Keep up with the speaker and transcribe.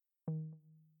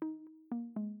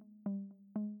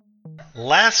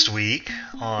Last week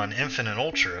on Infinite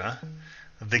Ultra,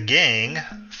 the gang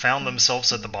found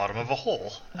themselves at the bottom of a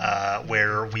hole,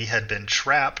 where we had been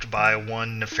trapped by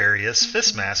one nefarious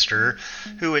Fistmaster,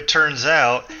 who it turns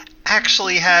out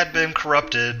actually had been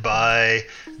corrupted by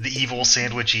the evil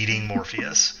sandwich-eating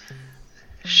Morpheus.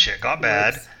 Shit got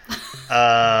bad.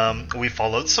 We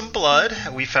followed some blood.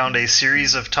 We found a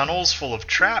series of tunnels full of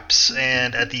traps,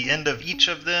 and at the end of each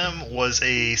of them was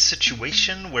a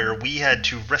situation where we had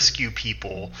to rescue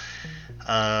people.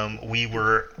 We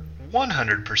were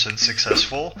 100%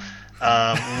 successful,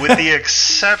 with the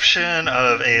exception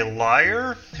of a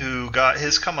liar who got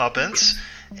his comeuppance,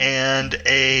 and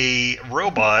a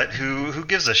robot who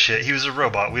gives a shit. He was a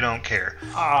robot. We don't care.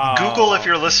 Aww. Google, if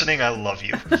you're listening, I love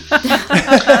you.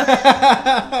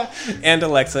 And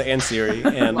Alexa and Siri.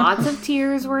 And lots of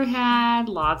tears were had.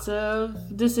 Lots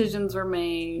of decisions were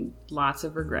made. Lots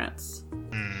of regrets.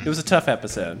 It was a tough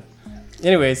episode.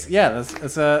 Anyways, yeah,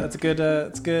 it's a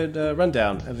good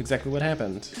rundown of exactly what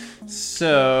happened.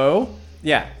 So,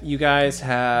 yeah, you guys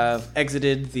have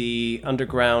exited the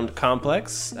underground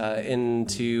complex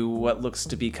into what looks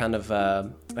to be kind of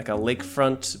like a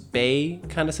lakefront bay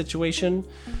kind of situation.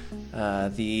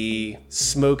 The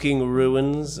smoking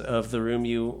ruins of the room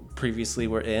you previously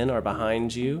were in are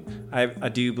behind you. I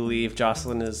do believe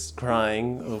Jocelyn is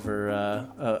crying over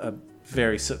a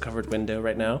very soot-covered window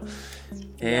right now.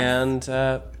 And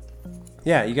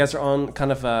yeah, you guys are on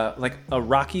kind of like a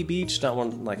rocky beach, not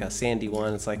one like a sandy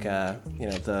one. It's like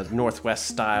the Northwest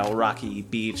style rocky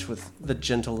beach with the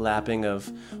gentle lapping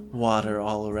of water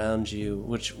all around you,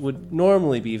 which would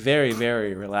normally be very,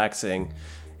 very relaxing,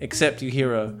 except you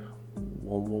hear a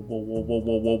whoa, whoa, whoa, whoa,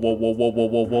 whoa, whoa, whoa, whoa, whoa, whoa,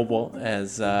 whoa, whoa, whoa,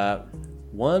 as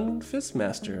one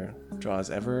Fistmaster draws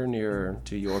ever nearer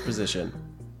to your position.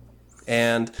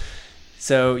 And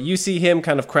so you see him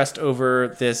kind of crest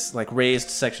over this like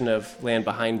raised section of land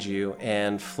behind you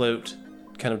and float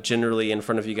kind of generally in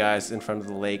front of you guys in front of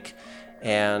the lake.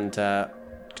 And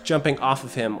jumping off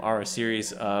of him are a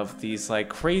series of these like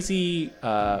crazy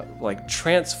like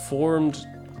transformed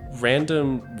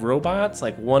random robots.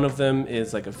 Like one of them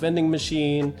is like a vending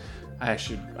machine. I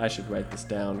should write this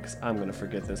down because I'm going to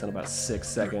forget this in about 6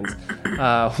 seconds.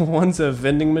 One's a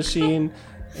vending machine,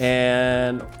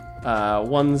 and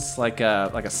one's like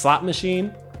a slot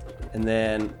machine, and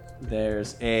then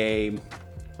there's a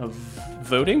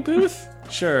voting booth.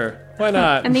 Sure, why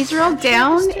not? And these are all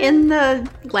down in the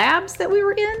labs that we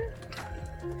were in.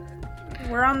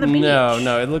 We're on the beach.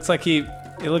 No. It looks like he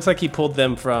pulled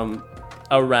them from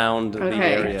around the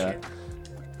area.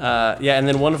 Yeah, and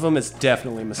then one of them is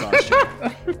definitely massage chair.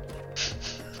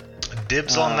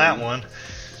 Dibs on that one.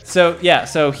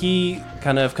 So he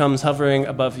kind of comes hovering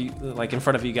above you, like in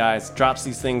front of you guys, drops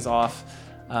these things off.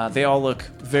 They all look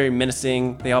very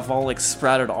menacing. They have all like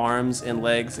sprouted arms and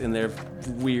legs in their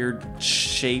weird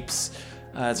shapes.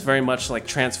 It's very much like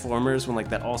Transformers when like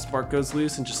that Allspark goes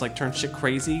loose and just like turns shit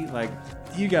crazy. Like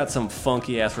you got some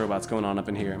funky ass robots going on up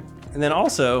in here. And then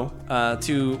also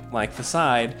to like the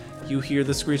side, you hear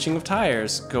the screeching of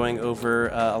tires going over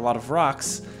a lot of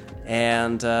rocks.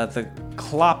 And the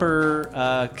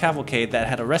Clopper cavalcade that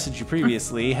had arrested you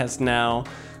previously has now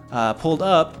pulled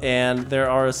up, and there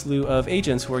are a slew of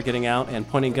agents who are getting out and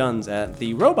pointing guns at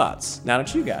the robots, not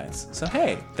at you guys. So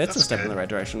hey, that's a step in the right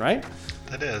direction, right?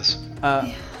 That is.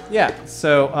 Yeah,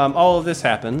 so all of this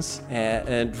happens,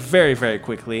 and very, very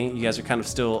quickly, you guys are kind of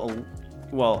still,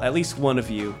 well, at least one of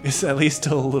you is at least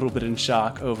still a little bit in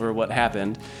shock over what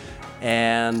happened,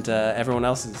 and everyone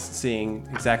else is seeing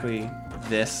exactly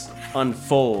this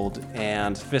unfold,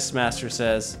 and Fistmaster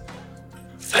says,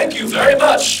 "Thank you very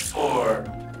much for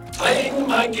playing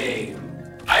my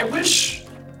game. I wish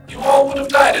you all would have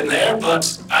died in there,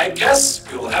 but I guess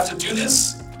we will have to do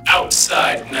this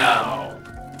outside now."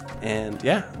 And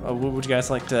yeah, what would you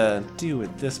guys like to do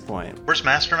at this point? Where's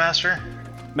Master?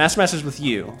 Master's with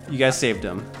you. You guys saved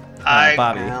him. I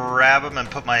Bobby. grab him and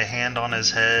put my hand on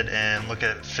his head and look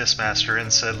at Fistmaster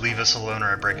and said, "Leave us alone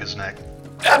or I break his neck."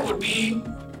 That would be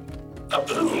a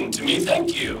boon to me,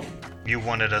 thank you. You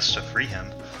wanted us to free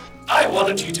him. I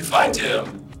wanted you to find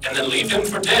him and then leave him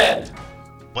for dead.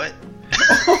 What?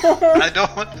 I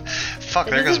don't...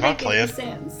 Fuck, there goes my plan. That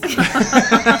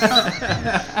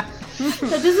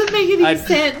doesn't make any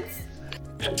sense.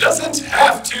 It doesn't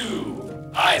have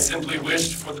to. I simply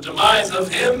wished for the demise of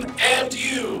him and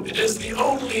you. It is the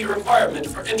only requirement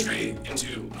for entry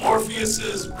into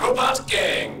Morpheus's robot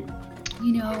gang.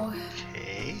 You know...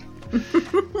 Okay.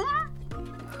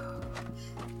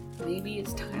 Maybe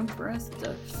it's time for us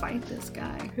to fight this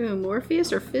guy. Who,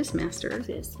 Morpheus or Fistmaster?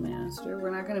 Fistmaster.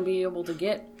 We're not going to be able to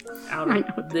get out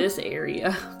of this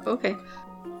area. Okay.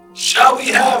 Shall we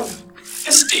have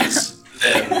fisties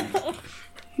then?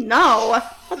 No.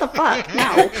 What the fuck?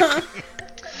 No.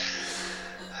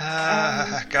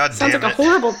 God Sounds damn like it. a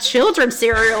horrible children's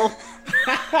cereal.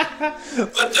 Let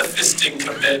the fisting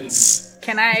commence.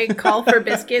 Can I call for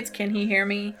biscuits? Can he hear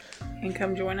me and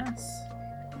come join us?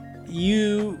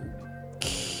 You...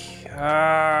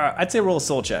 I'd say roll a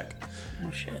soul check.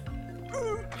 Oh shit.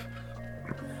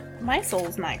 My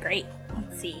soul's not great.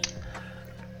 Let's see.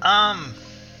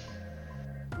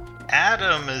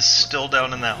 Adam is still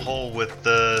down in that hole with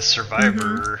the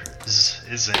survivors,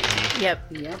 isn't he? Yep.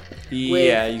 Yep.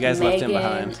 Yeah, With you guys left him Megan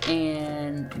behind.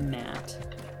 And Matt.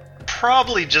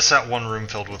 Probably just that one room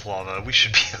filled with lava. We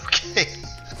should be okay.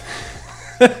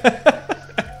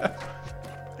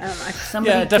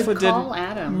 Somebody Yeah, it definitely could call didn't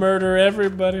Adam. murder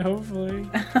everybody, hopefully.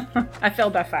 I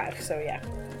failed by 5, so yeah.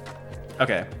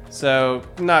 Okay, so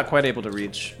not quite able to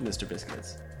reach Mr.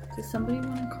 Biscuits. Does somebody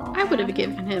want to call I would have Adam?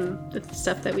 given him the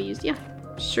stuff that we used. Yeah,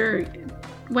 sure.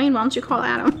 Wayne, why don't you call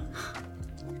Adam?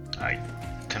 I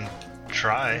can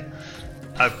try.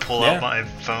 I pull Yeah. out my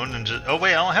phone and just... Oh,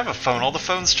 wait, I don't have a phone. All the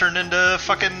phones turned into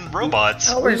fucking robots.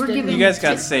 Oh, we were didn't giving You guys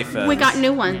got safe phones. We got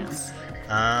new ones.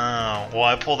 Oh, well,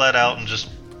 I pull that out and just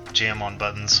jam on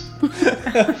buttons.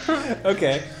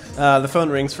 Okay. The phone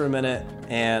rings for a minute,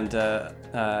 and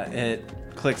it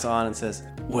clicks on and says,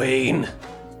 Wayne.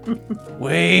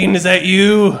 Wayne, is that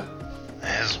you?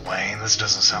 This is Wayne. This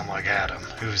doesn't sound like Adam.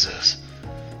 Who's this?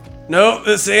 Nope,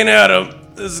 this ain't Adam.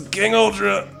 This is King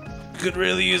Ultra. Could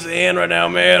really use a hand right now,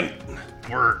 man.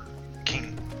 We're...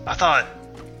 King... I thought...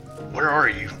 Where are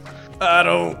you? I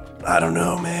don't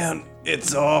know, man.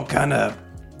 It's all kind of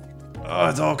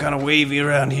wavy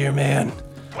around here, man.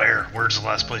 Where? Where's the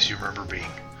last place you remember being?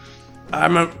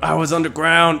 I was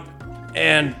underground,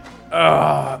 and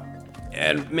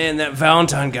man, that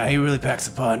Valentine guy, he really packs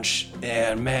a punch.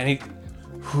 And man, he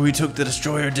took the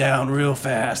destroyer down real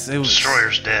fast. It was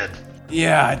Destroyer's dead.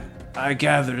 Yeah, I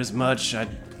gathered as much. I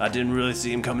didn't really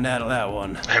see him coming out of that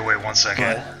one. Hey, wait 1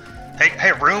 second. But Hey,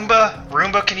 Roomba?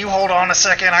 Roomba, can you hold on a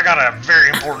second? I got a very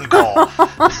important call.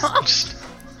 Just...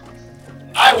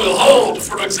 I will hold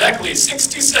for exactly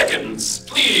 60 seconds.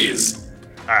 Please,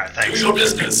 Alright, do thanks. your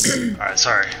business. Alright,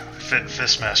 sorry.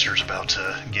 Fistmaster's about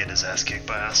to get his ass kicked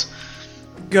by us.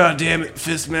 God damn it,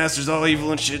 Fistmaster's all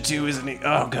evil and shit too, isn't he?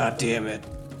 Oh god damn it.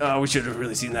 Oh, we should have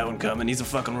really seen that one coming. He's a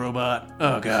fucking robot.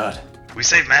 Oh god. We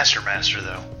saved Master,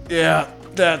 though. Yeah,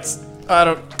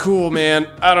 cool, man.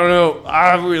 I don't know.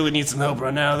 I really need some help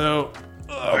right now, though.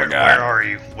 Oh my god. Where are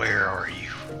you? Where are you?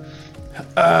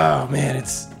 Oh man,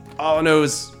 all I know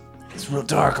is it's real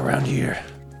dark around here.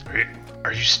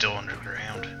 Are you still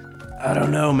underground? I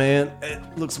don't know, man. It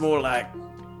looks more like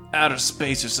outer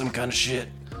space or some kind of shit.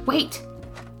 Wait,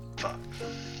 Fuck.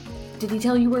 did he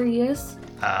tell you where he is?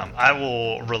 I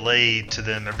will relay to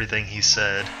them everything he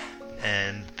said,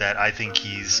 and that I think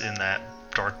he's in that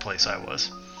dark place I was.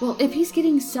 Well, if he's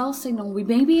getting cell signal, we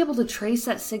may be able to trace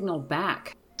that signal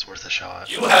back. It's worth a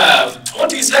shot. You have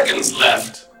 20 seconds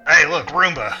left. Hey, look,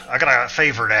 Roomba, I got a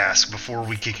favor to ask before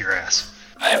we kick your ass.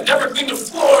 I have never cleaned a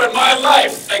floor in my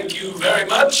life, thank you very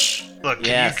much. Look,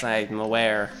 I'm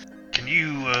aware. can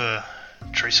you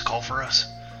trace a call for us?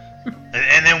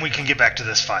 and then we can get back to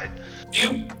this fight.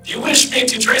 You wish me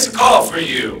to trace a call for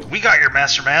you? We got your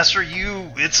master.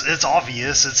 It's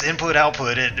obvious. It's input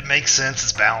output. It makes sense.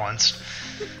 It's balanced.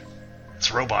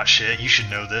 It's robot shit. You should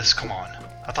know this. Come on.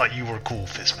 I thought you were cool,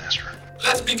 Fistmaster.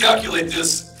 Let me calculate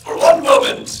this for one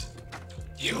moment.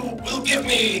 You will give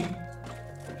me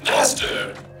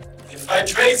Master if I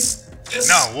trace this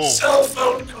cell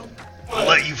phone. We'll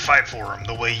let you fight for him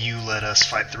the way you let us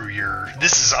fight through your...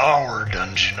 This is our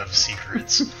dungeon of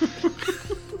secrets.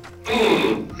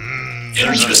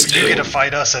 Interesting. You get to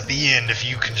fight us at the end if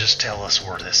you can just tell us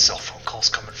where this cell phone call's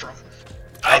coming from.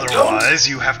 I Otherwise,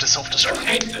 you have to don't self-destruct.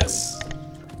 hate this.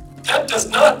 That does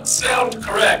not sound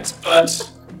correct,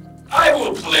 but I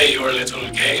will play your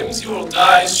little games. You will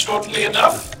die shortly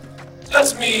enough.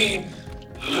 Let me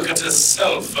look at a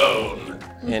cell phone.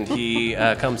 And he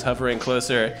comes hovering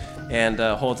closer and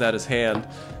holds out his hand,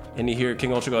 and you hear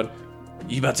King Ultra going,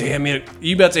 You about to hand me to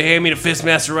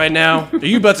Fistmaster right now? Are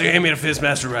you about to hand me to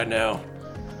Fistmaster right now?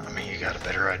 I mean, you got a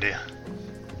better idea.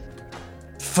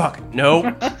 Fuck, no.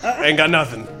 Ain't got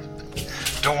nothing.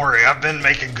 Don't worry, I've been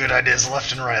making good ideas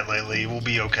left and right lately. We'll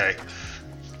be okay.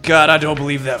 God, I don't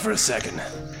believe that for a second.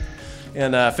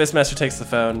 And Fistmaster takes the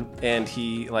phone and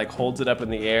he holds it up in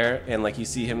the air, and you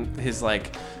see his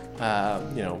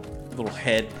little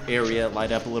head area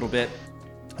light up a little bit,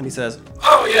 and he says,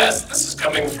 Oh yes, this is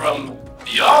coming from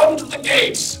beyond the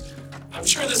gate. I'm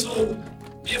sure this will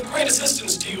be of great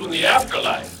assistance to you in the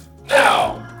afterlife.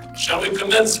 Now, Shall we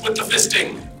commence with the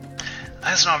fisting?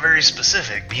 That's not very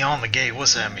specific. Beyond the gate,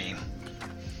 what's that mean?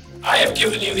 I have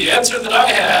given you the answer that I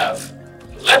have.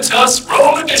 Let us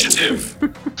roll initiative.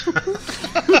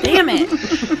 Damn it.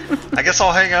 I guess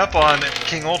I'll hang up on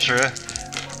King Ultra.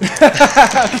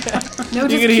 No,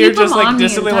 just You can keep hear him just, like, on the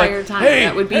distantly, entire like, time. "Hey,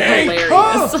 That would be hey,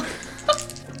 hilarious.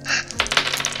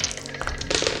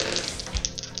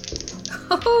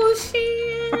 Oh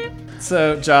shit!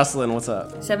 So, Jocelyn, what's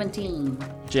up? 17.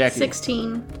 Jackie.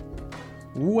 16.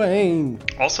 Wayne.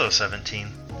 Also 17.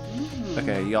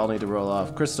 Okay, y'all need to roll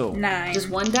off. Crystal. 9. Just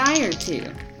one die or two?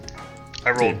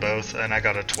 I rolled both, and I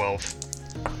got a 12.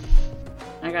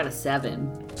 I got a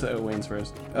 7. So, Wayne's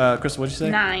first. Crystal, what'd you say?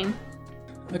 9.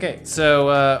 Okay,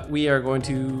 so we are going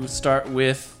to start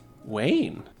with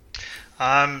Wayne.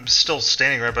 I'm still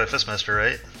standing right by Fistmaster,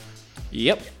 right?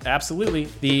 Yep, absolutely.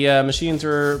 The machines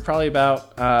are probably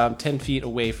about 10 feet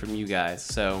away from you guys,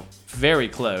 so very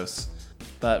close.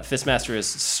 But Fistmaster is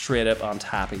straight up on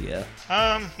top of you.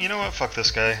 You know what? Fuck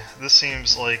this guy. This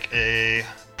seems like a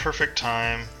perfect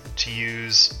time to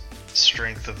use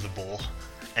Strength of the Bull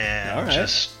and All right.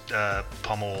 just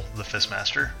pummel the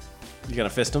Fistmaster. You gonna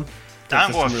fist him?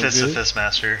 I'm going to real fist the good?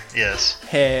 Fistmaster. Yes.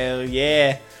 Hell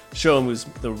yeah. Show him who's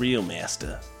the real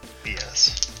master.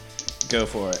 Yes. Go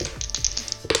for it.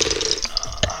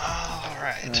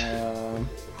 Alright.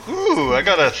 Ooh, I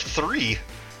got a 3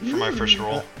 for my first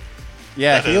roll.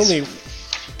 Yeah, That is-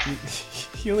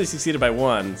 he only succeeded by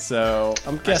 1, so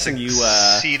I'm guessing you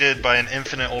Succeeded by an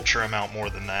infinite ultra amount more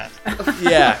than that.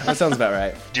 yeah, that sounds about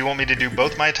right. Do you want me to do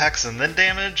both my attacks and then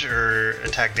damage, or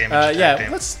attack damage? Attack Yeah,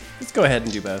 damage? let's go ahead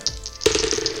and do both.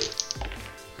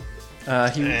 He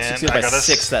And succeeded I by got a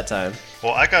 6 that time.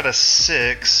 Well, I got a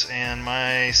 6, and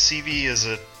my CV is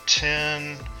a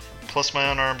 10, plus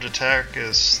my unarmed attack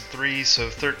is 3, so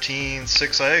 13,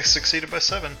 6. I succeeded by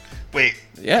 7. Wait,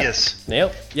 Yeah. yes.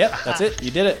 Nailed. Yep, that's it. You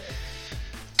did it.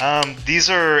 These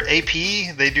are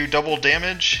AP, they do double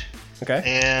damage, Okay.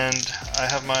 and I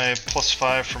have my plus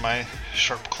 5 for my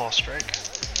sharp claw strike.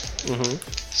 Mm-hmm.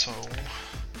 So,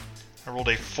 I rolled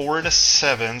a 4 and a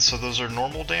 7, so those are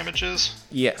normal damages.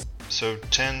 Yes. So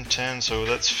 10, 10, so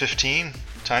that's 15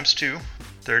 times 2,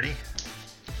 30.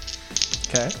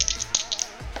 Okay.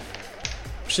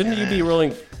 Shouldn't you be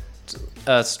rolling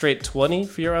straight 20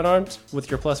 for your unarmed with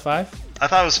your plus 5? I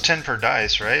thought it was 10 per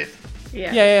dice, right?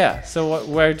 Yeah. So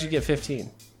where'd you get 15?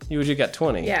 You would have got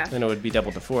 20. Yeah. Then it would be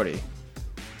doubled to 40.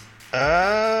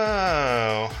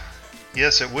 Oh.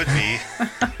 Yes, it would be.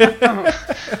 I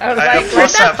was I like, where'd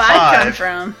plus that that 5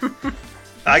 come from?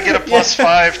 I get a plus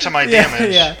 5 to my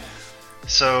damage. Yeah.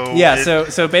 So Yeah,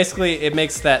 it- so basically it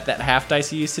makes that half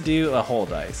dice you used to do a whole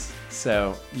dice.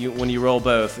 So when you roll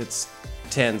both, it's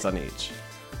 10s on each.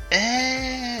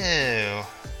 Oh.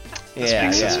 This Yeah,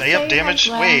 makes yeah. sense. Yep, damage.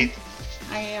 Wait,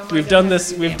 I am. We've done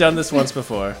this once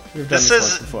before. We've done this this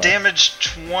once says before. damage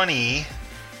 20,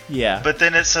 Yeah. but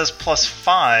then it says plus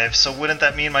 5, so wouldn't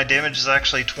that mean my damage is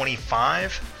actually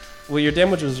 25? Well, your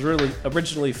damage was really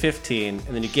originally 15,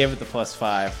 and then you gave it the plus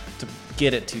 5 to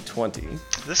get it to 20.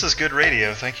 This is good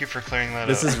radio. Thank you for clearing that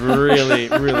This up. is really,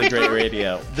 really great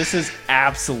radio. This is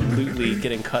absolutely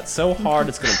getting cut so hard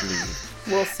it's gonna bleed.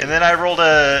 We'll see. And then I rolled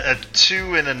a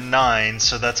 2 and a 9,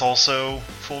 so that's also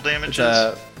full damages.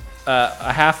 It's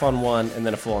a half on one and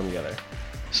then a full on the other.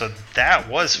 So that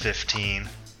was 15.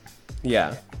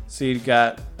 Yeah. So you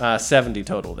got 70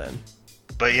 total then.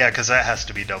 But yeah, because that has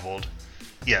to be doubled.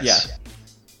 Yes.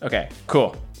 Yeah. Okay.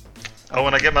 Cool. Oh,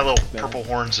 and I get my little purple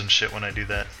horns and shit when I do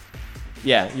that.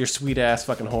 Yeah, your sweet ass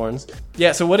fucking horns.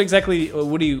 Yeah. So what are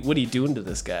you doing to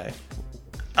this guy?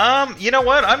 You know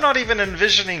what? I'm not even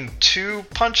envisioning 2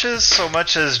 punches so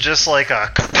much as just like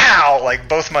a kapow, like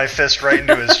both my fists right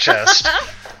into his chest.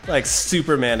 Like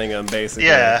Supermaning him, basically.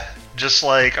 Yeah, just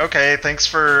like, okay, thanks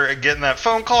for getting that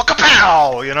phone call,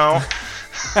 kapow, you know?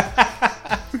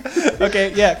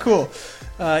 Okay. Yeah. Cool.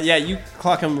 Yeah, you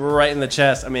clock him right in the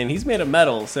chest. I mean, he's made of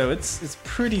metal, so it's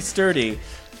pretty sturdy.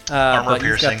 Armor but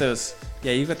piercing.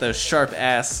 you've got those sharp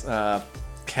ass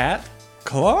cat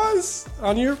claws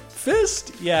on your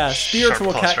fist. Yeah,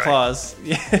 spiritual claw cat strike. claws.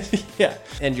 Yeah, yeah.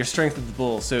 And your strength of the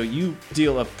bull, so you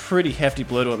deal a pretty hefty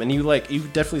blow to him, and you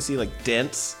definitely see like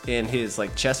dents in his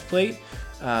like chest plate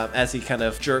as he kind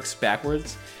of jerks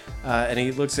backwards, and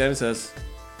he looks at him and says,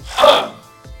 Huh.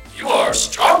 You are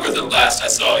stronger than last I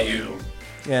saw you.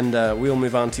 and we'll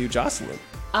move on to Jocelyn.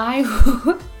 I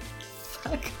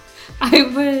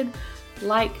would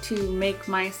like to make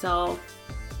myself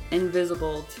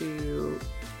invisible to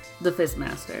the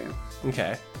Fistmaster.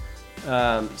 Okay.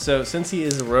 So since he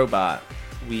is a robot,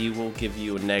 we will give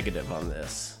you a negative on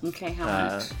this. Okay, how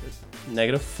much?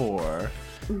 -4.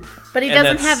 But he And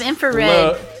doesn't that's have infrared,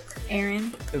 low-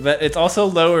 Aaron. But it's also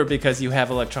lower because you have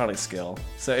electronic skill.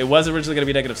 So it was originally going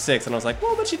to be -6, and I was like,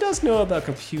 well, but she does know about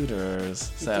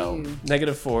computers. So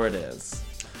 -4 it is.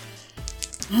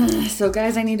 So,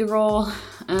 guys, I need to roll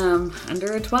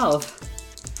under a 12.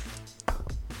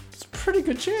 It's a pretty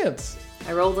good chance.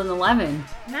 I rolled an 11.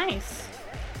 Nice.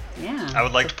 Yeah. I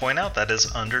would like to point out that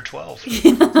is under 12.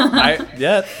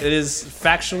 Yeah, it is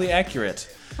factually accurate.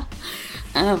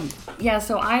 Yeah,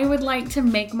 so I would like to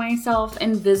make myself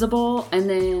invisible, and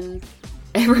then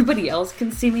everybody else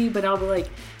can see me, but I'll be like,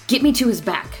 get me to his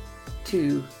back.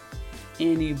 To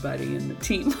anybody in the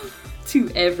team. To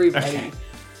everybody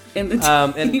in the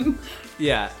team.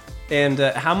 Yeah, and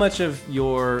how much of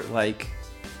your, like,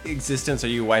 existence are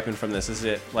you wiping from this? Is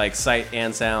it, like, sight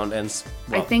and sound and,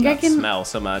 well, I think I not can smell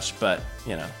so much, but,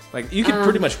 you know, like, you could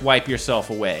pretty much wipe yourself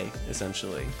away,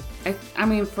 essentially. I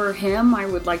mean, for him, I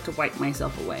would like to wipe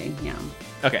myself away, yeah.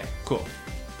 Okay, cool.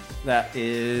 That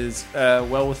is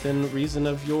well within reason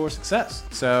of your success.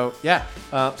 So, yeah.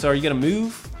 So are you going to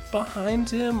move behind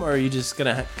him, or are you just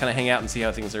going to kind of hang out and see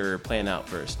how things are playing out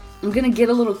first? I'm gonna get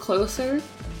a little closer,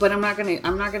 but I'm not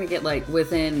gonna get like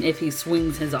within. If he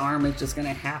swings his arm, it's just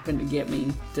gonna happen to get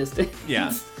me distance.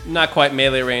 Yeah, not quite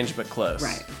melee range, but close.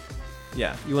 Right.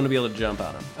 Yeah, you want to be able to jump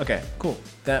on him. Okay, cool.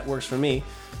 That works for me.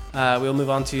 We'll move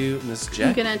on to Miss I'm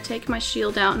Jack. gonna take my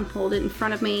shield out and hold it in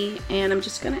front of me, and I'm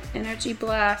just gonna energy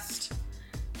blast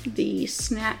the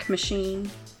snack machine,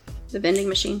 the vending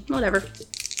machine, whatever.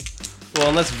 Well,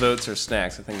 unless votes or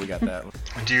snacks, I think we got that.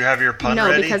 Do you have your pun No,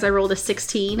 ready? because I rolled a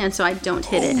 16, and so I don't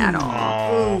hit it at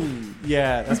all.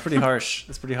 Yeah, that's pretty harsh.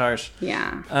 That's pretty harsh.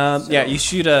 Yeah. Yeah, you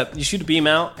shoot a beam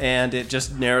out, and it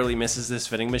just narrowly misses this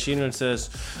vending machine, and it says,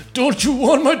 "Don't you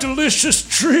want my delicious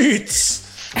treats?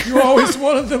 You always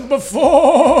wanted them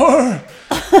before."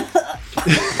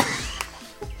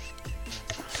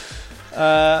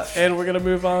 And we're gonna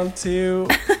move on to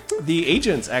the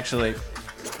agents, actually.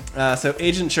 So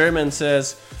Agent Sherman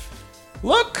says,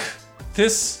 "Look,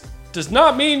 this does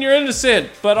not mean you're innocent,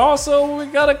 but also we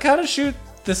gotta kind of shoot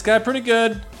this guy pretty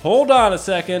good. Hold on a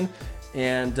second."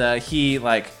 And he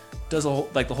does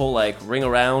the whole ring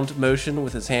around motion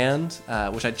with his hand,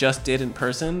 which I just did in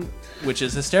person, which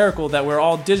is hysterical that we're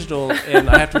all digital, and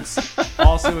I have to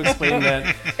also explain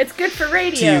that It's good for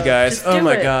radio. to you guys. Just Oh do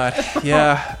my it. god.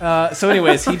 Yeah. So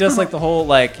anyways, he does the whole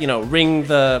ring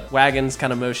the wagons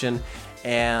kind of motion,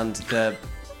 and the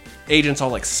agents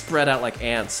all spread out like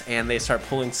ants, and they start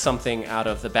pulling something out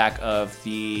of the back of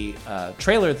the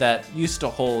trailer that used to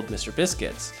hold Mr.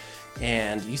 Biscuits.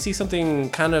 And you see something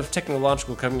kind of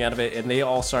technological coming out of it, and they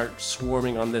all start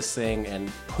swarming on this thing and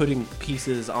putting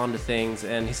pieces onto things.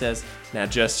 And he says, "Now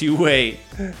just you wait.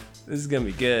 This is gonna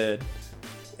be good."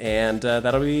 And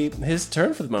that'll be his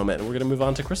turn for the moment. And we're gonna move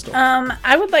on to Crystal.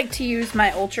 I would like to use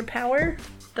my ultra power,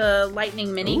 the lightning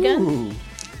minigun. Ooh.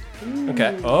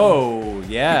 Okay. Oh,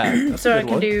 yeah. That's So a I good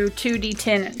can one. do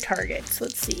 2d10 targets.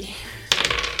 Let's see.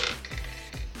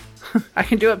 I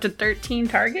can do up to 13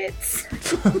 targets.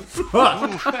 Hit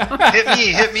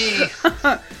me.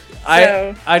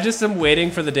 I just am waiting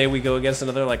for the day we go against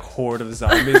another horde of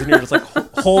zombies, and you're just like,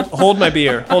 hold my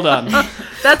beer. Hold on.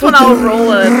 That's when I'll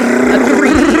roll a 3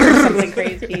 or something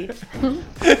crazy.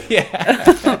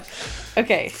 Yeah.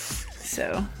 Okay,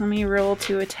 so let me roll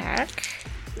to attack.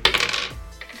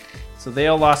 So they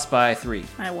all lost by 3.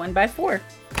 I won by 4.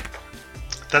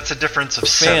 That's a difference of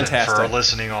 7 Fantastic. for our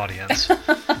listening audience.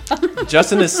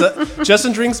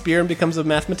 Justin drinks beer and becomes a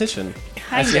mathematician.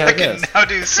 I see how I it can goes. now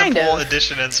do simple of.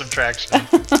 addition and subtraction.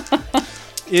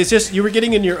 It's just you were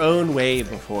getting in your own way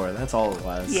before. That's all it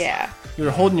was. Yeah. You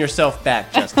were holding yourself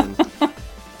back, Justin.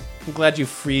 I'm glad you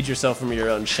freed yourself from your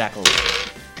own shackles.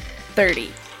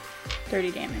 30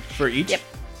 damage. For each? Yep.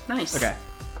 Nice. Okay.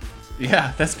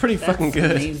 Yeah, that's pretty fucking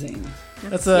good. Amazing.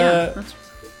 That's That's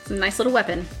a nice little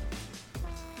weapon.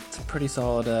 It's a pretty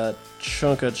solid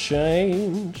chunk of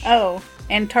change. Oh,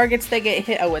 and targets that get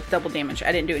hit. Oh, with double damage.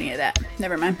 I didn't do any of that.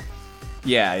 Never mind.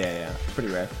 Yeah. Pretty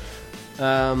rad.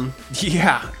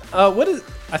 Yeah. What is?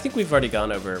 I think we've already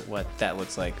gone over what that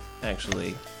looks like.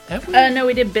 Actually, have we? No,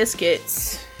 we did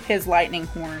Biscuits. His lightning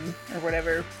horn or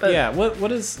whatever. But Yeah. What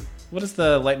does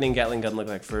the lightning Gatling gun look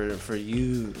like for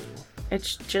you?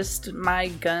 it's just my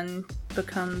gun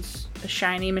becomes a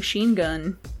shiny machine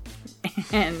gun,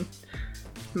 and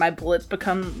my bullets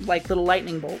become like little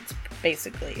lightning bolts,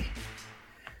 basically.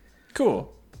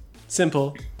 Cool.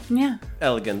 Simple. Yeah.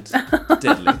 Elegant.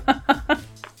 Deadly.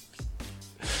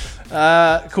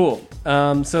 Cool.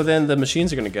 So then the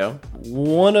machines are going to go.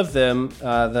 One of them,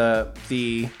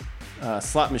 the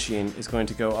slot machine is going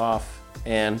to go off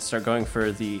and start going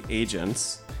for the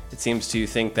agents. It seems to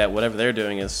think that whatever they're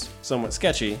doing is somewhat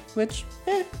sketchy, which,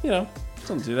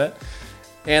 some do that.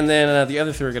 And then the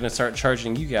other three are going to start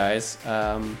charging you guys.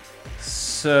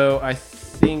 So I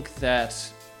think that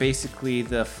basically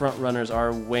the front runners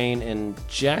are Wayne and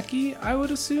Jackie, I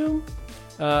would assume.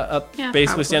 Basically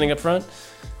probably. standing up front.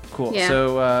 Cool. Yeah.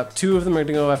 So 2 of them are going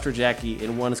to go after Jackie,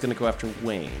 and 1 is going to go after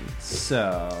Wayne.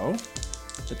 So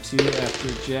the 2 after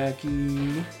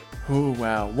Jackie. Oh,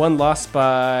 wow. 1 lost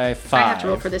by 5. I have to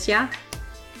roll for this, yeah?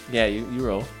 Yeah, you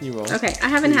roll. You roll. Okay, I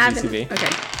haven't had it. DCV. Okay,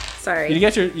 sorry. You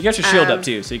got your shield up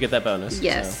too, so you get that bonus.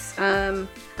 Yes.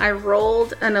 I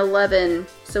rolled an 11,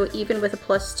 so even with a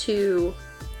 +2,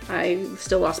 I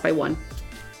still lost by 1.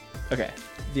 So. Okay.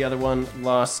 The other one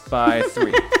lost by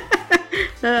 3.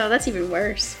 Oh, that's even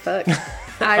worse. Fuck.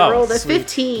 I Oh, rolled a sweet.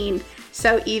 15,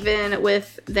 so even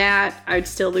with that, I'd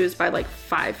still lose by like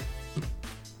 5.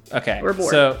 Okay. We're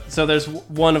bored. So there's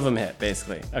one of them hit,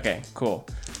 basically. Okay, cool.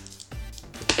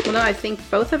 Well, no, I think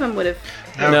both of them would have.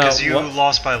 No, No, because you what-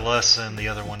 lost by less than the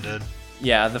other one did.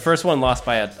 Yeah, the first one lost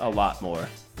by a lot more.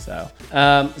 So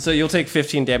you'll take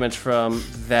 15 damage from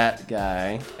that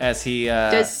guy as he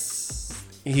Does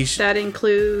he that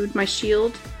include my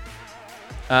shield?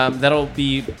 that'll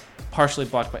be partially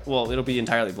blocked by. Well, it'll be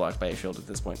entirely blocked by a shield at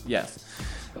this point. Yes.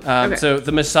 Okay. So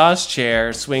the massage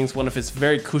chair swings one of its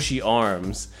very cushy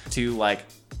arms to like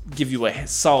give you a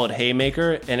solid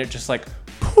haymaker, and it just like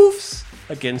poofs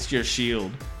against your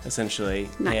shield essentially.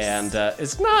 Nice. And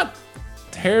it's not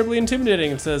terribly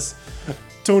intimidating. It says,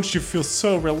 "Don't you feel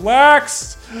so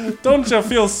relaxed? Don't you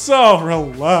feel so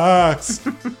relaxed?"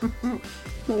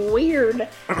 Weird.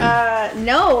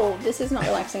 No, this is not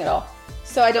relaxing at all.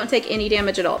 So I don't take any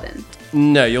damage at all then.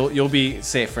 No, you'll be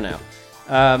safe for now.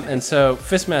 And so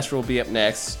Fistmaster will be up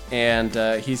next, and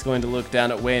he's going to look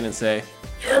down at Wayne and say,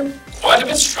 You're quite a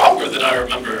bit stronger than I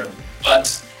remember,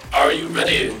 but are you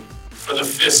ready for the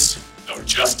fist of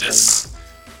justice?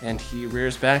 and he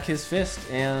rears back his fist,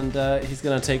 and he's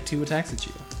going to take 2 attacks at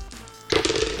you.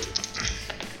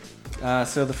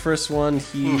 So the first one,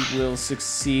 he will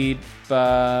succeed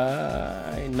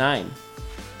by 9.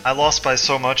 I lost by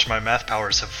so much, my math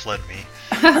powers have fled me.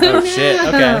 Oh, shit.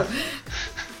 Okay.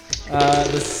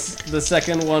 The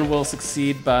second one will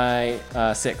succeed by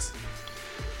 6.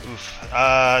 Oof.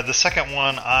 The second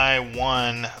one, I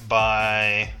won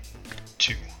by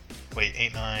 2. Wait,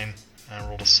 8, 9, and I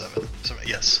rolled a 7. So,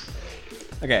 yes.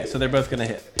 Okay, so they're both going to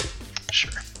hit.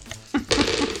 Sure.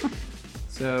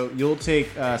 So you'll take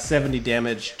 70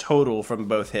 damage total from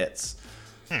both hits.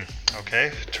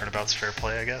 Okay. Turnabout's fair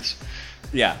play, I guess.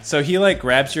 Yeah, so he like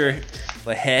grabs your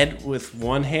head with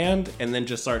one hand and then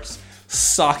just starts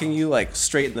socking you like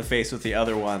straight in the face with the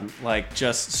other one, like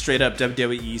just straight up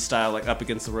WWE style, like up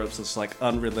against the ropes, just like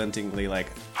unrelentingly, like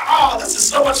Ah, this is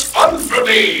so much fun for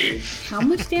me! How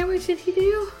much damage did he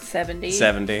do? 70.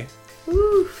 70.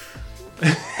 Oof.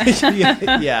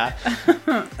 Yeah.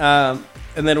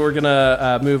 And then we're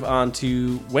gonna move on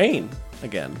to Wayne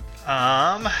again.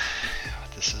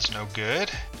 This is no good.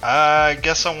 I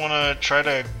guess I want to try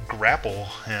to grapple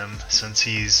him since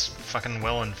he's fucking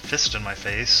well and fist in my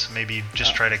face. Maybe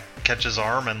just try to catch his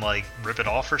arm and like rip it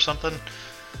off or something.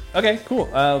 Okay, cool.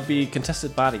 Be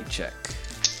contested body check.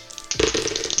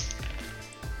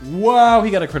 Wow, he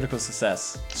got a critical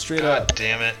success. Straight God up.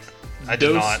 damn it. I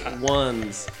did Dose not.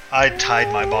 ones. I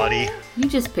tied my body. You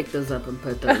just picked those up and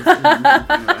put those in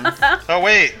the Oh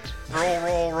wait.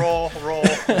 Roll.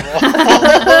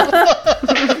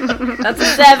 That's a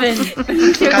 7.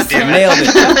 God damn it. Nailed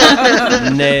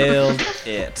it. Nailed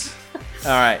it.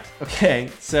 All right. Okay.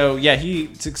 So yeah,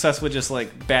 he successfully just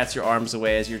like bats your arms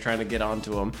away as you're trying to get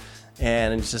onto him,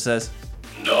 and it just says,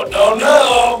 No,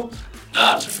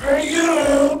 not for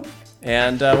you!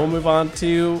 and we'll move on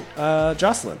to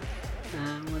Jocelyn.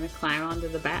 I'm gonna climb onto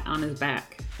the on his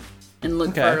back and look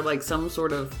Okay. for like some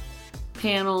sort of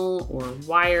panel or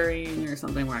wiring or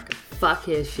something where I could fuck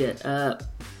his shit up.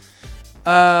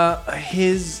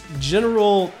 His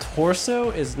general torso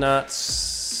is not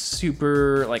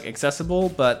super like accessible,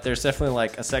 but there's definitely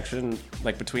like a section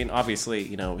like between obviously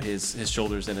his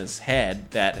shoulders and his head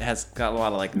that has got a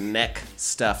lot of like neck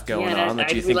stuff going on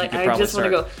that you think you could probably just want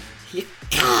start. to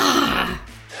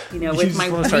go, with just my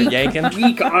wanna start yanking?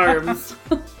 weak arms.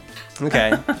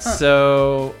 Okay,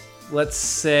 so let's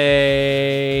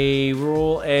say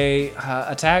roll a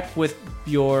attack with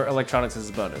your electronics as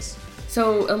a bonus.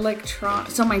 So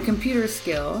so my computer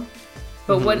skill.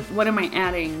 But what am I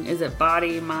adding? Is it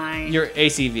body, mind? Your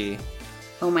ACV.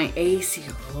 Oh, my AC.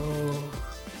 Oh.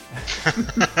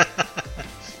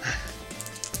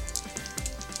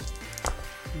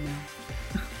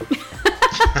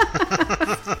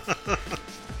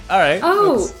 All right.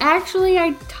 Oh, actually,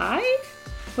 I tied?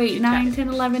 Wait, You 9, tied. 10,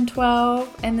 11,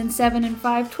 12, and then 7 and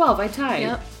 5, 12. I tied.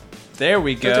 Yep. There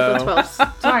we Those are the go.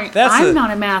 12s. Sorry, That's I'm a-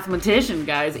 not a mathematician,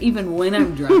 guys, even when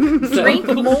I'm drunk. So. Drink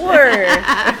more.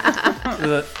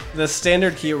 The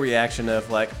standard cue reaction of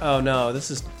like, oh no,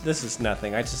 this is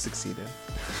nothing. I just succeeded.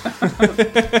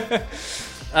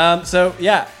 So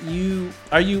yeah,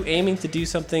 are you aiming to do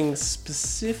something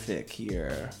specific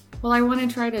here? Well, I want to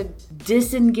try to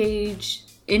disengage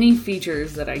any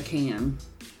features that I can.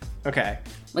 Okay.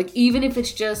 Like, even if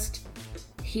it's just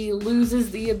he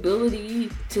loses the ability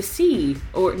to see,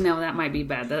 or no, that might be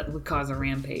bad. That would cause a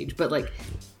rampage. But like,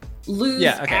 lose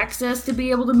access to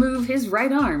be able to move his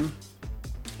right arm.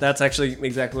 That's actually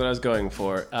exactly what I was going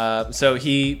for. So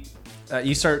you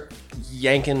start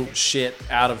yanking shit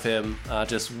out of him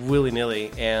just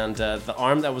willy-nilly, and the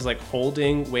arm that was like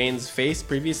holding Wayne's face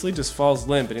previously just falls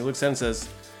limp, and he looks at it and says,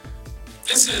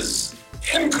 This is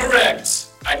incorrect.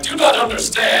 I do not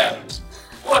understand.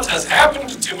 What has happened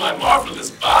to my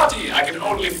marvelous body? I can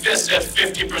only fist at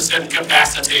 50%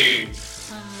 capacity.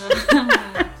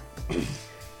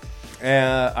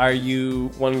 are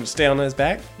you wanting to stay on his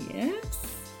back? Yes.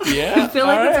 Yeah. I feel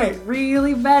like all it's a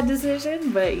really bad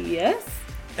decision, but yes.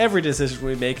 Every decision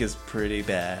we make is pretty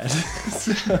bad.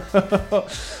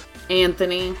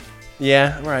 Anthony.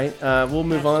 Yeah, right. We'll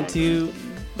move on to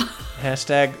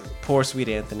hashtag poor sweet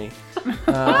Anthony.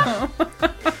 Alright.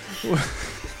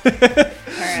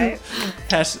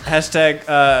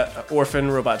 Hashtag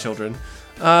orphan robot children.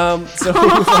 So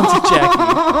we'll move on to Jackie.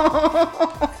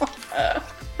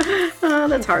 Oh,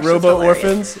 that's harsh. Robo That's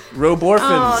hilarious. orphans. Roborphans.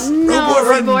 Oh no,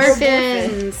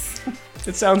 Roborphans.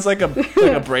 It sounds like a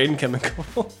brain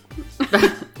chemical.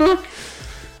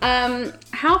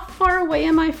 How far away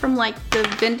am I from like the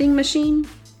vending machine?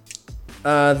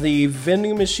 The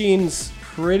vending machine's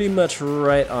pretty much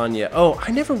right on you. Oh,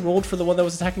 I never rolled for the one that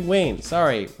was attacking Wayne.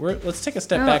 Sorry. Let's take a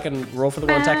step back and roll for the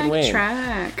one attacking Wayne.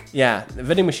 Backtrack. Yeah, the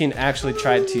vending machine actually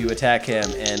tried to attack him,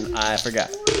 and I forgot.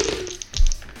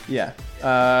 Yeah.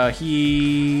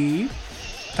 He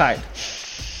tied.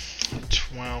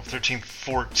 12, 13,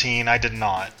 14. I did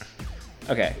not.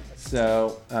 Okay,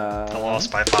 so I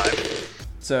lost by 5.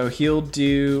 so he'll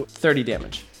do 30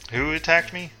 damage. Who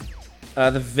attacked me?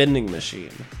 The vending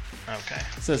machine. Okay.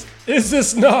 It says, "Is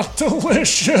this not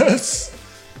delicious?"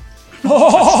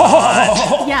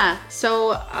 Yeah.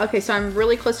 So so I'm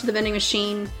really close to the vending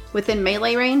machine, within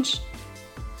melee range.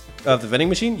 Of the vending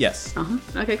machine? Yes.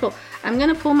 Okay, cool. I'm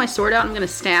gonna pull my sword out. I'm gonna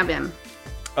stab him.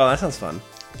 Oh, that sounds fun.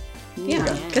 Yeah,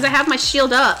 because I have my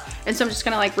shield up, and so I'm just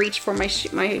gonna like reach for my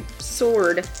my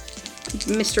sword,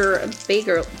 Mr.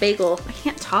 Bagel. I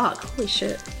can't talk. Holy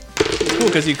shit. Cool,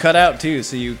 because you cut out too,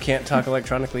 so you can't talk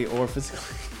electronically or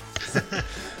physically.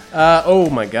 Oh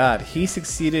my god, he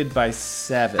succeeded by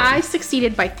 7. I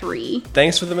succeeded by 3.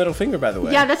 Thanks for the middle finger, by the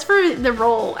way. Yeah, that's for the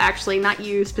roll, actually, not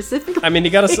you specifically. I mean, he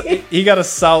got a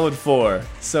solid 4,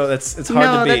 so it's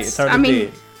hard to beat. It's hard to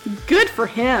beat. Good for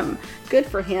him. Good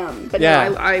for him. But Yeah.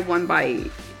 no, I won by.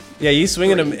 Yeah, you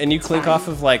swing at him 3. and you It's clink fine. off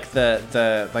of like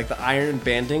the iron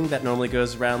banding that normally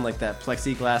goes around like that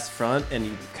plexiglass front, and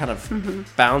you kind of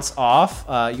bounce off.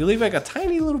 You leave like a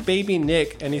tiny little baby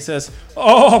nick, and he says,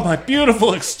 "Oh, my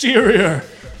beautiful exterior!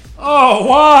 Oh,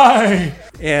 why?"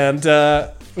 And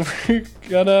we're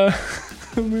gonna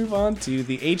move on to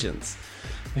the agents,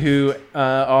 who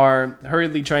are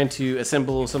hurriedly trying to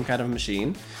assemble some kind of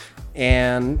machine,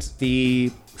 and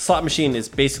the slot machine is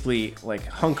basically like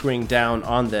hunkering down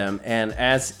on them, and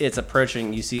as it's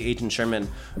approaching, you see Agent Sherman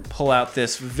pull out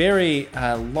this very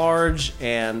large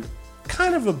and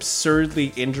kind of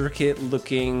absurdly intricate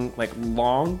looking like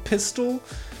long pistol.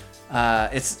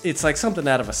 It's like something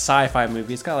out of a sci-fi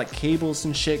movie. It's got like cables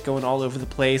and shit going all over the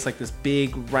place, like this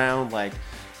big round like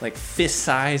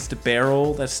fist-sized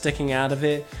barrel that's sticking out of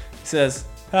it. He says,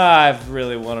 "I've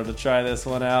really wanted to try this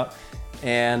one out."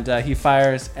 And he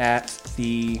fires at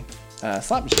the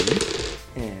slot machine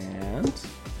and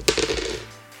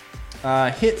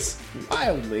hits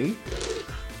wildly.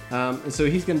 And so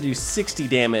he's going to do 60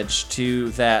 damage to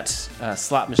that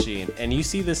slot machine. And you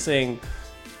see this thing,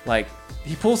 like,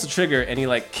 he pulls the trigger and he,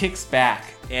 like, kicks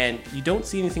back. And you don't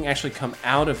see anything actually come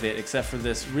out of it except for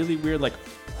this really weird, like,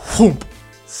 whoomp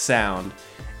sound.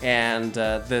 And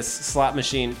this slot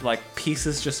machine, like,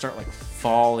 pieces just start, like,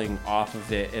 falling off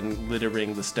of it and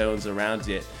littering the stones around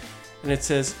it. And it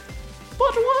says,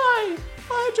 "But why?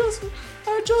 I just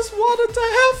wanted to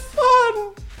have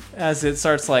fun." As it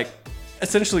starts like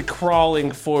essentially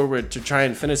crawling forward to try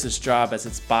and finish its job, as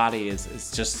its body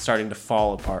is just starting to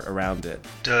fall apart around it.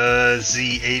 Does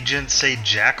the agent say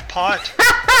jackpot?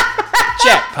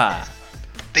 Jackpot.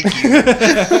 Thank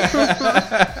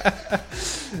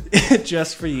you.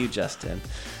 Just for you, Justin.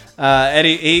 And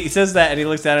he says that, and he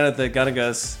looks down at the gun and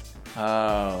goes,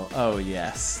 oh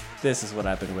yes, this is what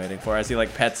I've been waiting for. As he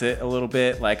like pets it a little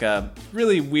bit, like a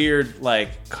really weird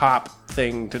like cop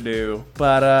thing to do.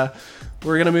 But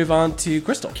we're gonna move on to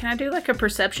Crystal. Can I do like a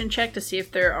perception check to see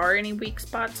if there are any weak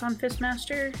spots on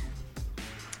Fistmaster?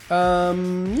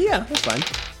 Yeah, that's fine.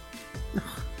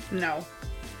 No.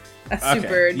 That's Okay.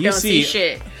 super. You Don't see- see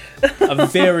shit. A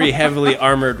very heavily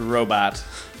armored robot.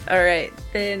 All right,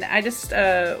 then I just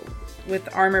with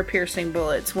armor-piercing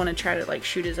bullets want to try to like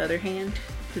shoot his other hand,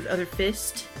 his other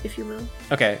fist, if you will.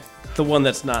 Okay, the one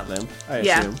that's not them, I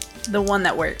assume. The one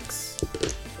that works.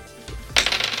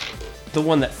 The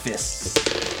one that fists.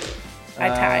 I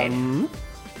tied.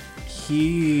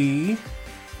 He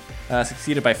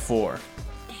succeeded by 4.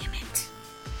 Damn it.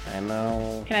 I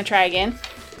know. Can I try again?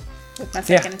 With my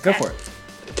Yeah, second go attack? for it.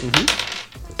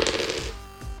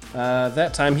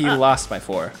 That time he lost by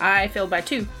 4. I failed by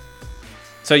 2.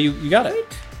 So you got it.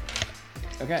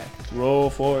 Okay. Roll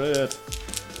for it.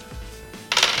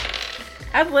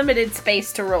 I have limited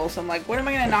space to roll, so I'm like, what am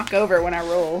I going to knock over when I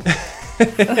roll?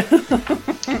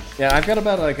 Yeah, I've got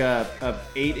about like a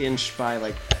 8-inch by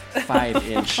like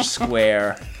 5-inch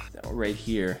square right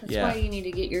here. That's Yeah. why you need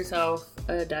to get yourself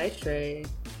a dice tray.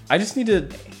 I just need to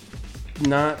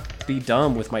not be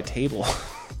dumb with my table.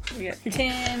 We got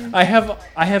 10. I have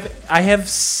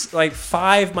like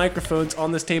 5 microphones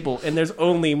on this table, and there's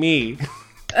only me.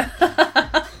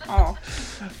 Oh.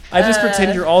 I just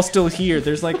pretend you're all still here.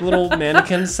 There's like little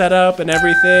mannequins set up and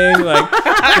everything. Like,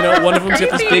 you know, one of them's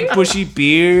got this big bushy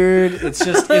beard. It's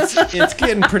just it's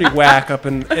getting pretty whack up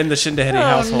in the Shindahedi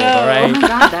household. All Oh right. my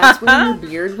god, that's where your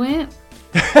beard went?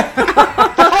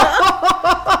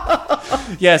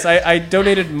 Yes, I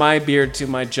donated my beard to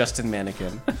my Justin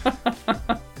mannequin.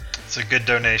 It's a good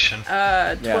donation.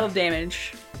 12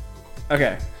 damage.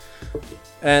 Okay.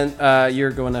 And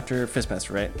you're going after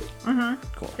Fistmaster, right? Mm-hmm.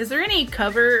 Cool. Is there any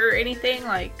cover or anything?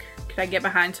 Like, could I get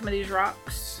behind some of these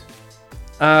rocks?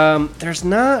 There's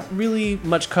not really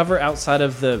much cover outside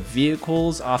of the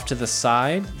vehicles off to the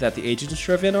side that the agents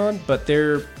drove in on, but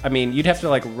you'd have to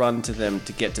like run to them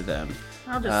to get to them.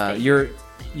 I'll just stay.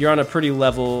 You're on a pretty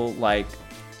level, like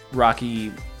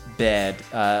rocky bed.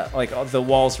 Like the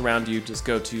walls around you just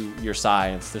go to your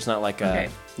sides. There's not like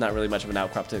not really much of an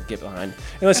outcrop to get behind,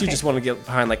 unless you just want to get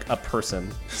behind like a person.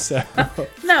 So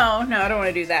No, I don't want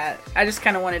to do that. I just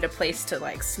kind of wanted a place to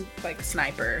like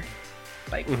sniper,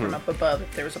 like from up above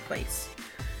if there was a place.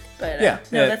 But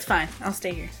that's fine. I'll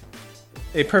stay here.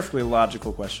 a perfectly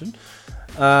logical question.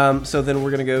 So then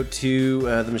we're gonna go to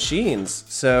the machines.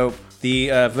 So the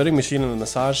voting machine and the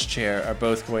massage chair are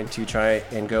both going to try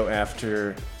and go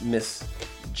after Miss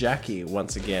Jackie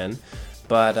once again,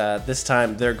 but this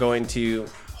time they're going to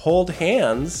hold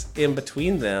hands in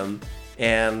between them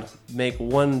and make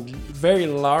one very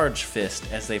large fist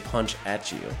as they punch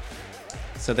at you.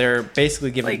 So they're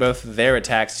basically giving both of their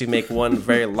attacks to make one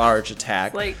very large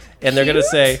attack. And they're going to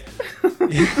say...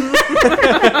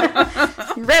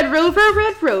 Red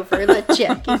Rover, let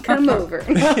Jackie come over.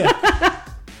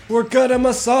 We're gonna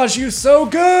massage you so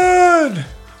good!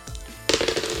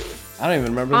 I don't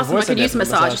even remember Awesome, the I voice could did use for the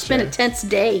massage. It's been a chair. tense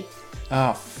day.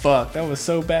 Oh, fuck. That was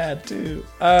so bad, too.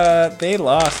 They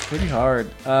lost pretty hard.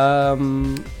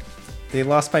 They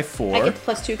lost by 4. I get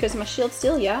the +2 because of my shield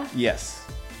still, yeah? Yes.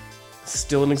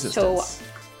 Still in existence.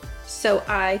 So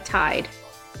I tied.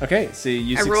 Okay, so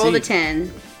you I succeed. rolled a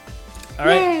 10. All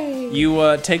right. Yay.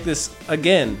 You take this,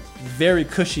 again, very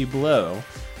cushy blow,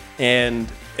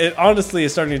 and it honestly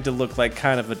is starting to look like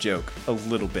kind of a joke a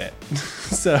little bit.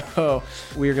 So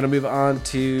we're going to move on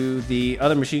to the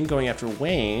other machine going after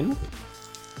Wayne.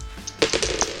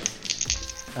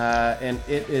 And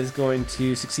it is going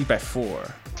to succeed by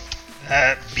 4.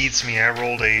 That beats me. I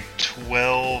rolled a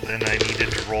 12 and I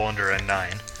needed to roll under a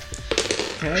 9.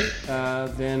 Okay,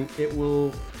 then it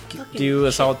will do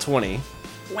a solid 20.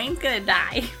 Wayne's gonna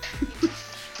die.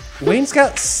 Wayne's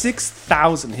got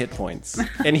 6,000 hit points,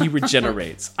 and he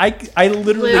regenerates. I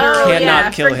literally Oh, cannot yeah,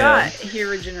 I kill forgot. him. He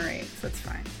regenerates. That's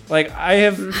fine. Like, I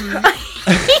have...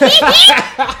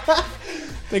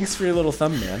 Thanks for your little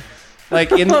thumb, man.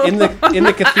 Like, in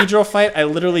the cathedral fight, I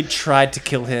literally tried to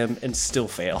kill him and still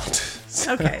failed.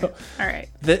 So, Okay. All right.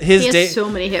 His He day... has so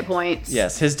many hit points.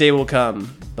 Yes, his day will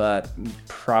come, but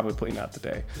probably not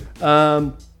today.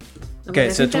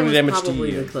 Okay, so 20 damage to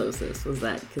probably you. the closest was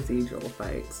that cathedral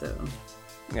fight, so...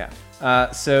 Yeah.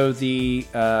 So the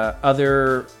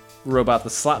other robot, the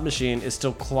slot machine, is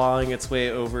still clawing its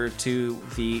way over to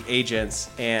the agents,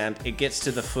 and it gets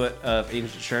to the foot of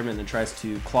Agent Sherman and tries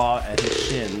to claw at his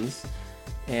shins.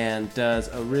 and does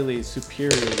a really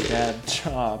superiorly bad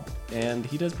job, and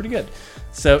he does pretty good.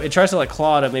 So it tries to like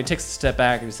claw at him, and he takes a step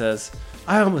back and he says,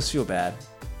 I almost feel bad.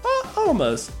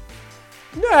 Almost.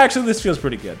 No, actually, this feels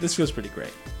pretty good. This feels pretty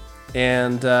great.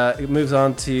 And it moves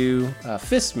on to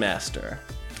Fistmaster.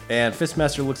 And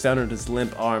Fistmaster looks down at his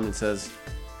limp arm and says,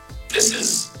 This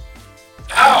is...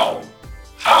 How?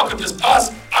 How could this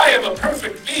possibly... I am a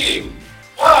perfect being.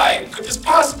 Why could this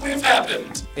possibly have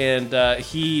happened? And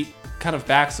he kind of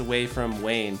backs away from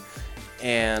Wayne.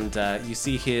 And you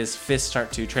see his fist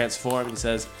start to transform. He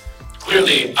says,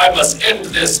 Clearly, I must end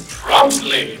this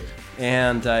promptly.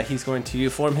 And he's going to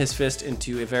form his fist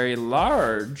into a very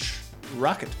large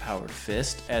rocket-powered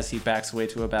fist as he backs away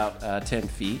to about 10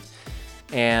 feet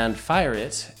and fire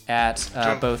it at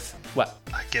both... What?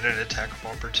 I get an attack of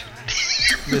opportunity.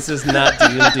 This is not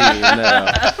D&D, no.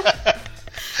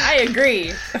 I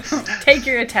agree. Take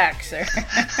your attack, sir.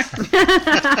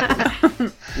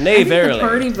 Nay, verily.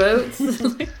 Party votes.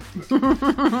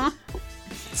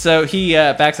 So he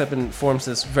backs up and forms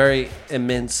this very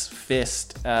immense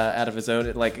fist out of his own.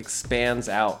 It like expands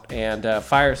out and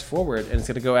fires forward, and it's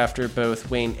going to go after both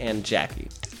Wayne and Jackie.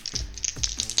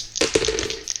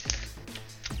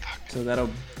 So that'll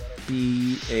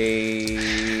be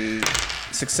a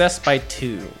success by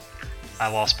 2. I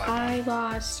lost by 1. I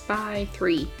lost by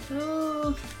 3.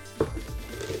 Oh,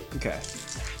 Okay.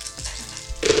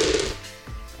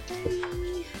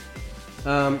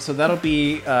 So that'll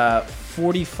be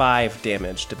 45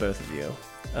 damage to both of you.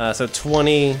 So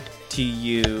 20 to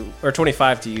you, or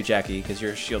 25 to you, Jackie, because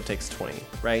your shield takes 20,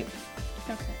 right?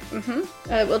 Okay.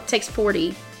 Well, it takes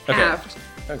 40. Okay. Halved.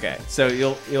 Okay. So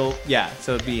you'll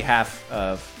so it'd be half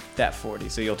of that 40.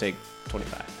 So you'll take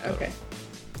 25. total. Okay.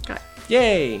 Got it.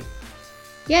 Yay! My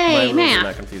Yay, rules are man.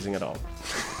 not confusing at all.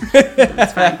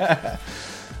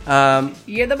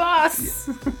 you're the boss.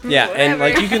 Yeah, and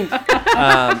Whatever. like you can,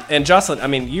 and Jocelyn, I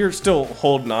mean, you're still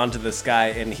holding on to this guy,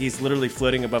 and he's literally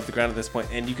floating above the ground at this point,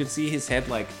 and you can see his head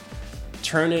like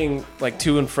turning like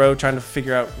to and fro, trying to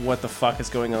figure out what the fuck is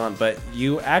going on. But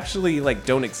you actually like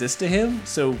don't exist to him,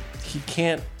 so he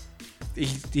can't,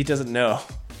 he doesn't know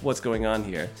what's going on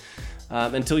here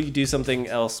until you do something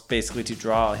else, basically to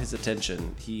draw his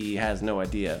attention. He has no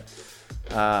idea.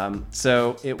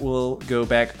 So it will go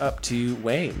back up to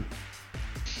Wayne.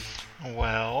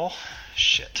 Well,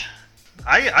 shit.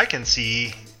 I can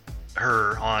see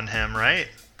her on him, right?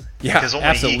 Yeah, Because only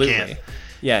absolutely. he can.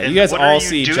 Yeah, And you guys what all are you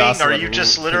see doing? Jocelyn. Are you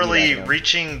just looking literally at him.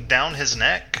 reaching down his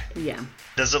neck? Yeah.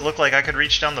 Does it look like I could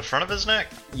reach down the front of his neck?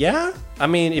 Yeah, I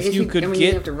mean, if you could you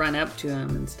get, have to run up to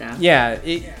him and stuff. yeah,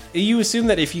 you assume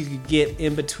that if you could get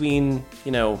in between,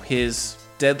 you know, his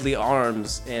deadly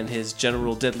arms and his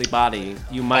general deadly body,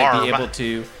 you might be able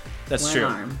to. That's One true.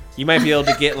 arm. You might be able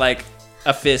to get like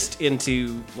a fist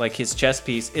into like his chest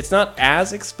piece. It's not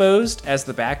as exposed as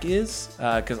the back is,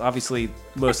 because obviously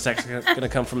most attacks are going to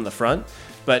come from the front.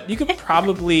 But you could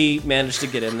probably manage to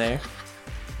get in there.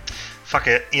 Fuck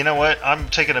it. You know what? I'm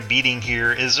taking a beating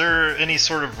here. Is there any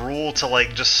sort of rule to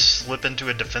like just slip into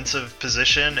a defensive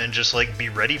position and just like be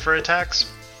ready for attacks?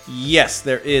 Yes,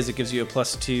 there is. It gives you a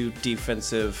 +2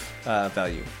 defensive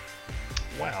value.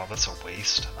 Wow, that's a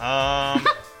waste.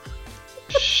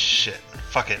 Shit.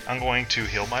 Fuck it. I'm going to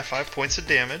heal my 5 points of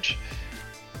damage.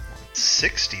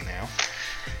 60 now.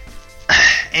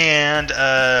 And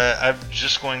I'm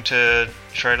just going to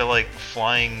try to like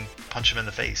flying punch him in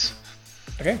the face.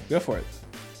 Okay, go for it.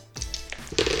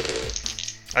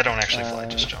 I don't actually fly,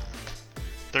 just jump.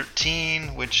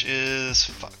 13, which is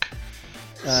fuck.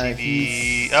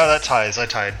 CV. Oh, that ties. I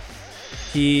tied.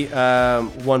 He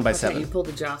won by Okay, 7. you pulled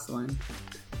the Jocelyn.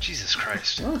 Jesus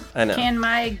Christ. I know. Can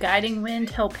my guiding wind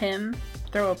help him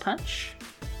throw a punch?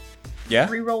 Yeah.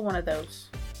 Reroll one of those.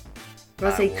 I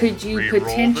was say, will could you reroll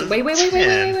potentially? the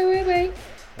 10. Wait.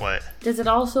 What? Does it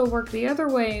also work the other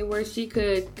way, where she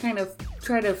could kind of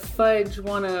try to fudge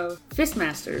one of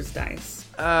Fistmaster's dice?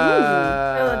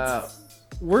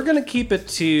 We're gonna keep it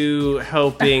to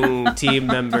helping team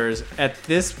members at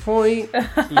this point.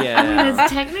 Yeah.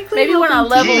 It's technically Maybe when I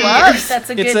helping level teams. up, that's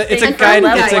a good It's a thing. for guide,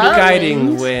 level it's a up.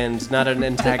 guiding wind, not an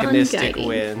antagonistic Unguiding.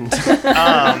 wind.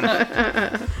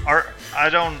 I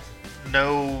don't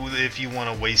know if you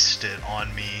want to waste it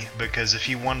on me, because if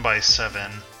you won by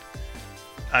 7,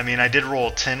 I mean, I did roll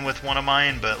a 10 with one of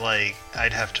mine, but like,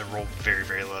 I'd have to roll very,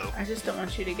 very low. I just don't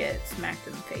want you to get smacked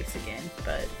in the face again.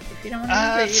 But if you don't want to do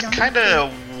it, you That's don't kind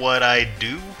of what I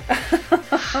do.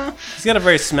 He's got a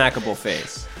very smackable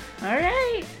face. All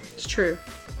right. It's true.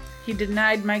 You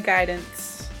denied my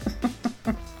guidance.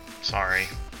 Sorry.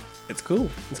 It's cool.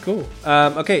 It's cool.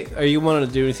 Okay, are you wanting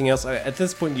to do anything else? At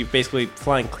this point, you've basically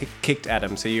flying kicked at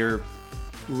him, so you're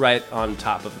right on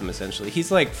top of him, essentially.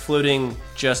 He's like floating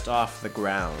just off the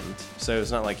ground, so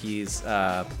it's not like he's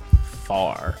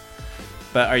far.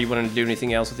 But are you wanting to do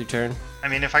anything else with your turn? I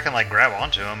mean, if I can like grab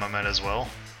onto him, I might as well.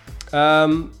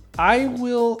 I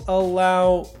will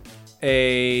allow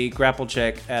a grapple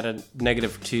check at a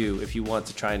 -2 if you want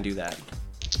to try and do that.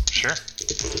 Sure.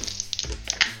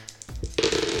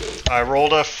 I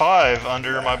rolled a 5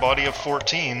 under my body of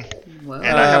 14. Whoa.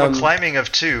 And I have a climbing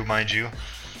of 2, mind you.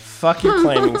 Fuck your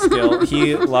climbing skill.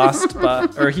 He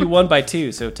he won by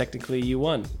 2, so technically you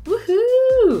won.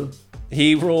 Woohoo!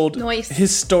 He rolled Nice.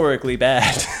 historically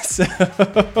bad. So,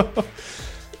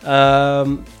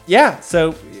 yeah.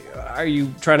 So, are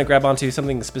you trying to grab onto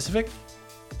something specific?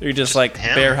 Or you're just like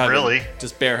him, bear hugging? really.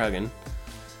 Just bear hugging.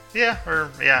 Yeah,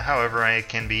 however I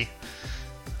can be.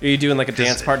 Are you doing like a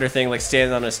dance partner thing, like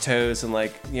standing on his toes and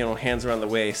like, hands around the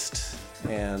waist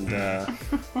and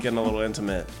getting a little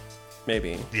intimate?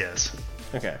 Maybe. Yes.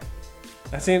 Okay.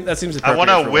 That seems appropriate. I want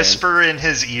for to Wayne. whisper in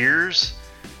his ears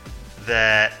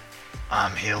that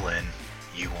I'm healing,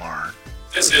 you aren't.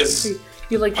 This is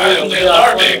You like Wildly looking up one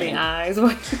alarming. in the eyes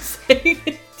while you say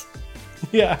it.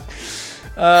 Yeah.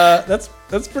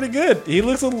 That's pretty good. He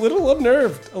looks a little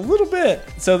unnerved, a little bit.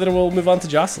 So then we'll move on to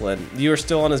Jocelyn. You are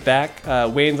still on his back.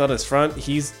 Wayne's on his front.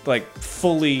 He's like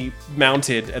fully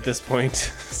mounted at this point.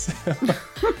 So-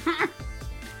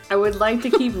 I would like to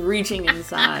keep reaching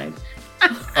inside.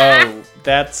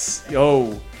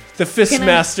 The fist Can I-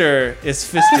 master is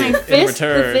Can I fisting in fist the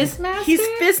return. fist master? He's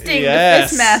fisting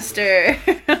Yes. the Fistmaster.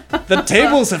 The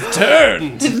tables have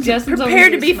turned. Justin's over Prepare here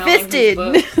to be smelling his fisted.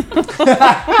 book.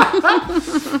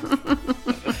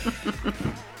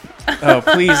 Oh,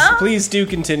 please do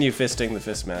continue fisting the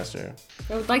fist master.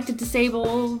 I would like to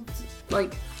disable,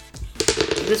 like,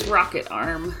 this rocket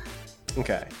arm.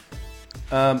 Okay.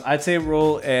 I'd say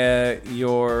roll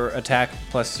your attack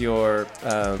plus your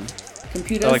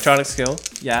Computer. electronic skill.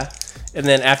 Yeah. And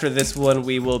then after this one,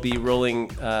 we will be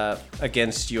rolling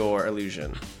against your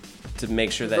illusion to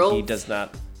make sure that he Roll. does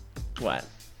not... What?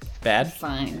 Bad?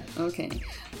 Fine. Okay.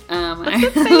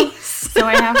 So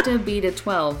I have to beat a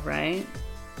 12, right?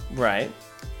 Right.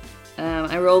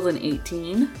 I rolled an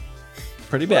 18.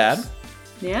 Pretty bad.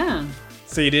 Yeah.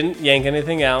 So you didn't yank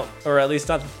anything out, or at least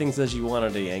not the things that you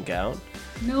wanted to yank out.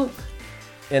 Nope.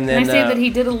 And Can then I say that he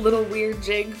did a little weird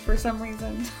jig for some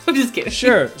reason? I'm just kidding.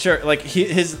 Sure. Like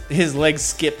his legs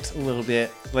skipped a little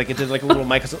bit, like it did like a little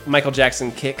Michael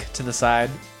Jackson kick to the side,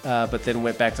 but then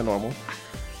went back to normal.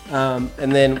 And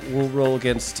then we'll roll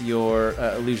against your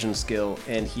illusion skill,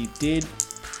 and he did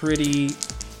pretty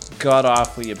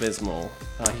god-awfully abysmal.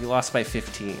 He lost by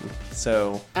 15,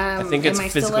 so I think it's am I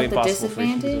still physically at the impossible for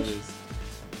you to disadvantage?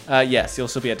 lose. Yes, you'll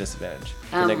still be at disadvantage.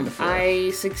 For -4.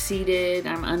 I succeeded.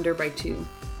 I'm under by 2.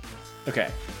 Okay,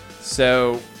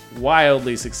 so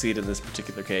wildly succeed in this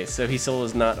particular case. So he still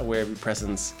is not aware of your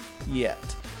presence yet.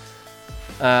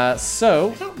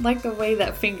 So I don't like the way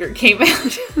that finger came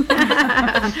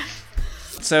out.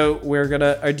 So we're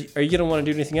gonna. Are you gonna want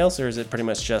to do anything else, or is it pretty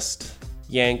much just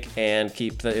yank and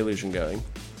keep the illusion going?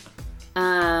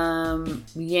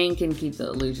 Yank and keep the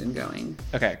illusion going.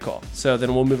 Okay, cool. So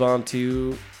then we'll move on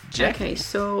to Jack. Okay,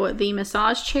 so the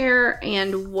massage chair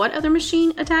and what other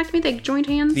machine attacked me? They joined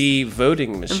hands? The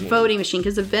voting machine. The voting machine,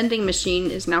 because the vending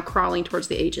machine is now crawling towards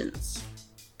the agents.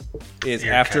 is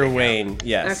You're after cutting Wayne.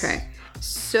 Yes. Okay.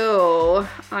 So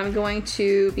I'm going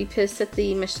to be pissed at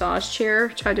the massage chair.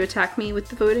 Tried to attack me with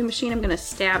the voting machine. I'm going to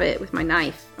stab it with my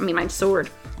knife. My sword.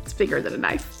 It's bigger than a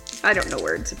knife. I don't know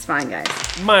words. It's fine, guys.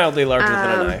 Mildly larger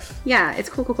than a knife. Yeah, it's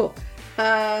cool.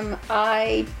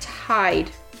 I tied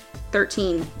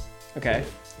 13. Okay.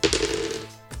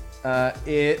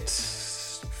 It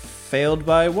failed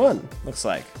by 1. Looks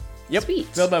like. Yep. Sweet.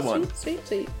 Failed by 1.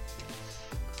 Sweet.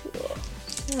 Cool.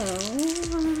 So,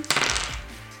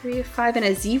 3, 5, and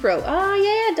a 0. Oh,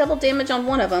 yeah, double damage on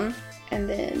one of them. And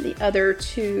then the other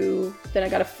 2, then I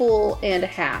got a full and a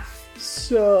half.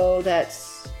 So that's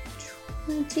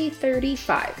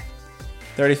 35.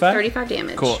 35? 35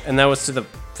 damage. Cool. And that was to the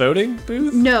voting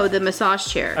booth? No, the massage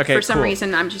chair. Okay, For some cool.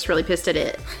 reason, I'm just really pissed at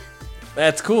it.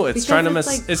 That's cool. It's Because trying to it's,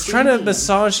 like, it's trying to creepy.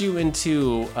 massage you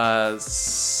into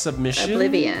submission.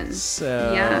 Oblivion.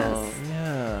 So Yes.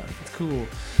 yeah, it's cool.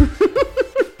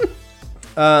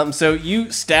 So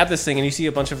you stab this thing and you see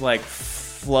a bunch of like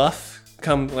fluff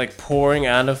come like pouring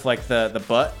out of like the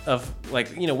butt of like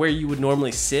where you would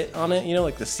normally sit on it,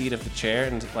 like the seat of the chair,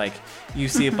 and like you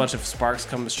see a bunch of sparks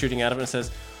come shooting out of it and it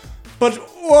says, "But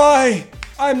why?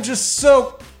 I'm just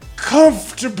so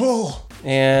comfortable."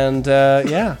 And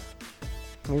yeah.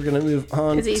 We're gonna move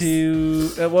on 'Cause he's-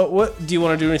 to what? Do you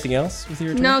want to do anything else with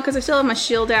your turn? No, because I still have my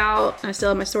shield out. And I still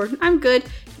have my sword. I'm good.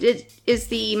 Is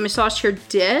the massage chair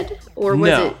dead, or was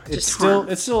No, it just it's still harmed?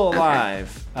 it's still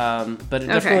alive, but it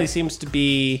definitely seems to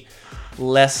be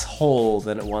less whole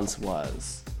than it once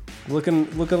was. Looking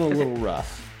a little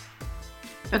rough.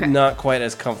 Okay. Not quite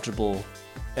as comfortable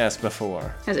as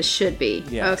before. As it should be.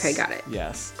 Yes. Okay, got it.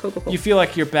 Yes. Cool. You feel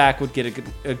like your back would get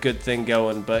a good thing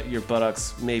going, but your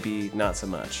buttocks maybe not so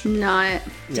much. Not.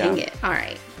 Dang Yeah. it. All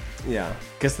right. Yeah,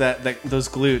 because those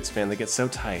glutes, man, they get so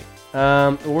tight.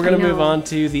 We're gonna move know. on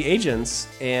to the agents,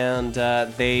 and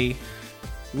they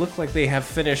look like they have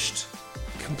finished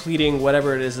completing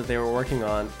whatever it is that they were working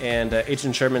on. And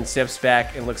Agent Sherman steps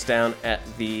back and looks down at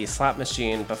the slot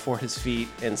machine before his feet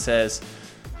and says,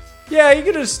 "Yeah, you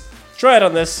can just try it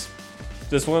on this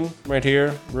one right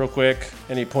here, real quick."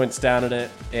 And he points down at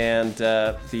it, and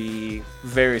the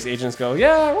various agents go,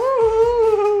 "Yeah,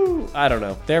 woo!" I don't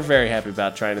know. They're very happy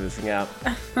about trying this thing out.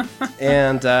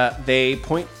 And they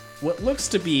point what looks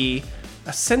to be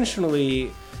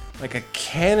essentially like a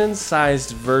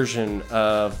cannon-sized version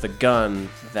of the gun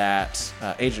that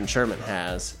Agent Sherman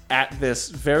has at this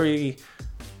very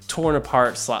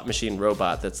torn-apart slot machine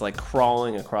robot that's like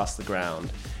crawling across the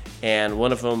ground. And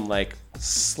one of them like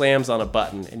slams on a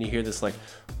button, and you hear this like,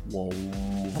 vroom,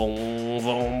 vroom,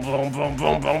 vroom, vroom, vroom,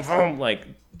 vroom, vroom, vroom, like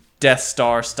Death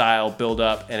Star style build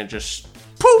up, and it just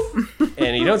poof,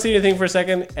 and you don't see anything for a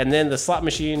second, and then the slot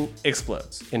machine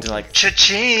explodes into like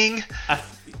Cha-ching!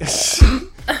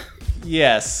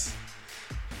 yes.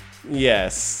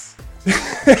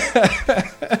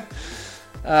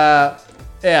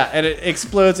 Yeah, and it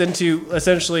explodes into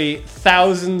essentially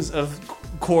thousands of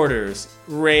quarters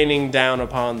raining down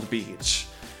upon the beach.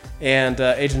 And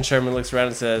Agent Sherman looks around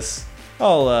and says,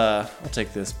 I'll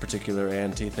take this particular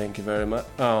ante, thank you very much.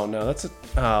 Oh no,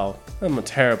 I'm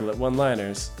terrible at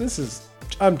one-liners.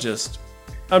 I'm just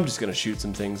gonna shoot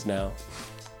some things now.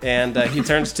 And he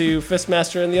turns to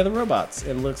Fistmaster and the other robots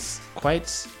and looks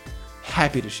quite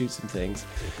happy to shoot some things.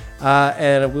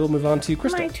 And we'll move on to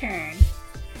Crystal. My turn.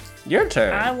 Your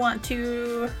turn. I want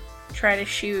to try to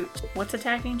shoot. What's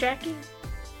attacking Jackie?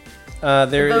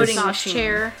 There is voting Massage machine.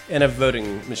 chair. and a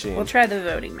voting machine. We'll try the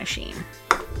voting machine.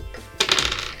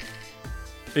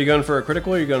 Are you going for a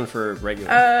critical or are you going for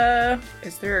regular?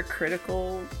 Is there a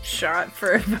critical shot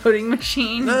for a voting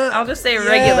machine? Uh, I'll just say yeah.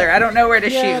 regular. I don't know where to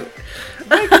Yeah. shoot.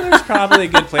 Regular's probably a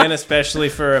good plan, especially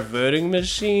for a voting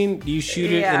machine. You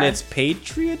shoot it in Yeah. its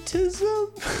patriotism?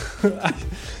 I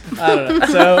don't know.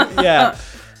 So, yeah.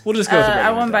 We'll just go with the regular.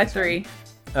 I won by dice. 3.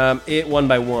 It won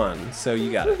by 1, so you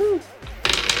got it.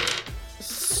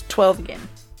 12 again.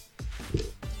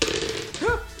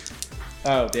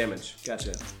 Oh, damage.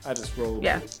 Gotcha. I just rolled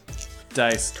Yeah.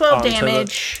 dice. 12 onto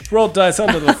damage. Rolled dice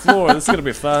onto the floor. This is going to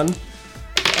be fun.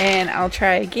 And I'll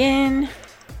try again.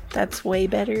 That's way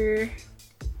better.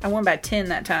 I won by 10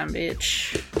 that time,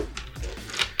 bitch.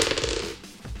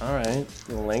 All right.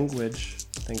 Language.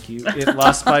 Thank you. It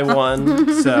lost by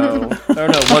 1, so... Or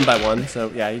no, 1 by 1,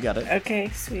 so yeah, you got it. Okay,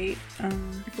 sweet.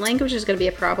 If language is going to be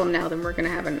a problem now, then we're going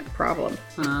to have a problem.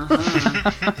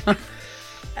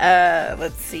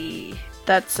 Let's see.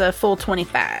 That's a full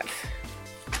 25.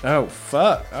 Oh,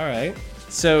 fuck. All right.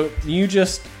 So you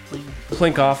just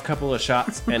clink off a couple of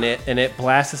shots, and it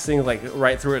blasts this thing like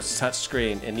right through its touch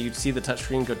screen, and you see the touch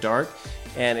screen go dark,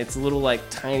 and its little like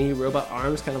tiny robot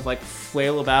arms kind of like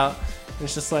flail about, and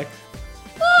it's just like,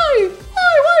 why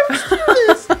was you do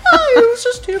this? I was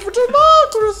just here for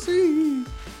democracy.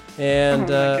 And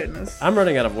Oh my goodness. I'm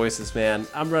running out of voices, man.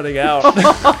 I'm running out.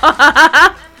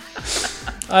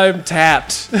 I'm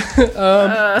tapped.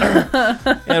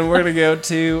 And we're gonna go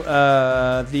to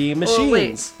the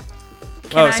machines.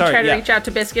 Can I try to reach out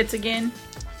to Biscuits again?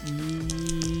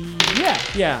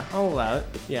 Yeah, I'll allow it.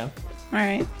 Yeah.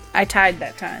 Alright. I tied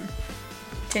that time.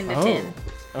 10 to 10.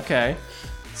 Okay.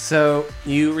 So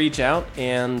you reach out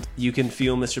and you can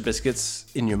feel Mr. Biscuits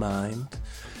in your mind,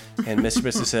 and Mr.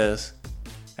 Biscuits says,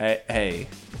 "Hey,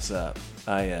 what's up?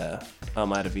 I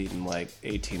might have eaten like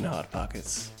 18 Hot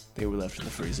Pockets. They were left in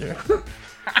the freezer."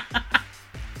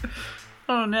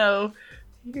 Oh no.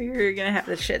 You're gonna have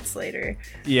the shits later.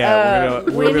 Yeah,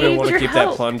 we we're gonna need want to your keep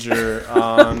help. that plunger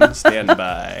on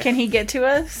standby. Can he get to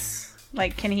us?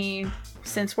 Like, can he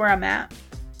sense where I'm at?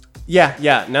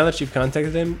 Yeah. Now that you've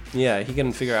contacted him, yeah, he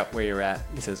can figure out where you're at.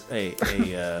 He says, "Hey,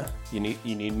 you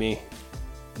need me?"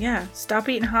 Yeah. Stop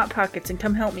eating Hot Pockets and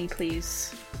come help me,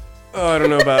 please. Oh, I don't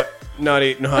know about not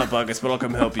eating Hot Pockets, but I'll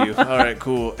come help you. All right,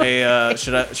 cool. Hey,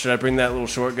 should I bring that little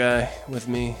short guy with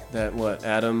me? That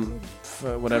Adam,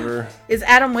 whatever. Is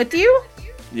Adam with you?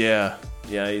 Yeah.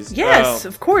 Yeah, he's. Yes,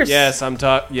 of course. Yes, I'm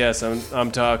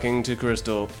talking to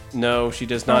Crystal. No, she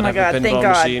does not Oh my have God, a thank pinball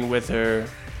God. machine with her.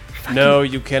 No,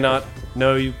 you cannot.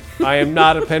 No, you. I am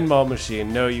not a pinball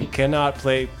machine. No, you cannot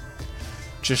play.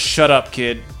 Just shut up,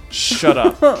 kid. Shut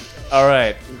up. All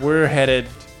right, we're headed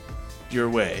your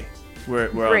way. We're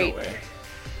on Great. the way.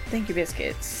 Thank you,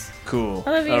 biscuits. Cool.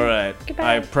 I love you. All right.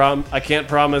 Goodbye. I can't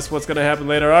promise what's gonna happen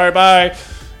later. All right, bye.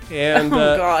 And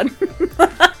Oh God.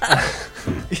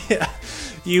 yeah,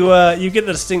 you get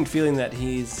the distinct feeling that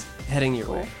he's heading your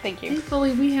way. Thank you.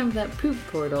 Thankfully, we have that poop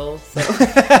portal. So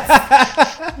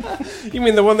You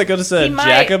mean the one that goes to He might.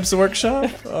 Jacob's workshop?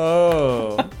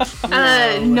 Oh,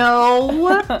 No.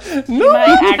 Might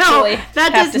actually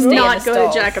That have to does stay in not the go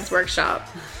stalls. to Jacob's workshop.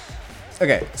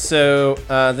 okay. So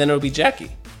then it'll be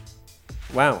Jackie.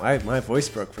 Wow, my voice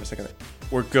broke for a second.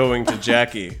 We're going to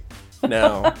Jackie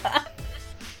now.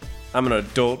 I'm an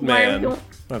adult Why are we man. going-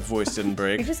 My voice didn't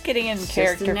break. You're just getting in just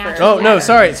character a for. natural- Oh no,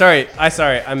 Yeah.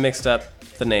 sorry. I mixed up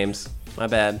the names. My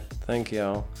bad. Thank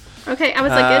you. Okay, I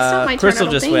was like, it's not my turn. Crystal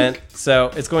I don't just think. went, so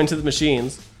it's going to the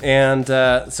machines, and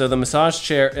so the massage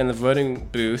chair and the voting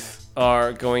booth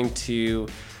are going to,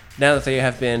 now that they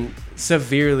have been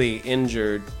severely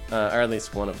injured, or at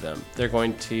least one of them, they're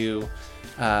going to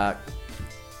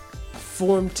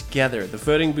form together. The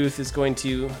voting booth is going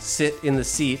to sit in the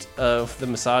seat of the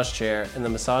massage chair, and the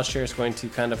massage chair is going to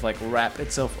kind of like wrap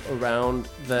itself around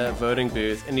the voting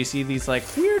booth, and you see these like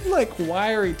weird like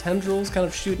wiry tendrils kind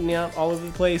of shooting out all over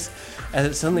the place as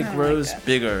it suddenly grows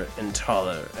bigger and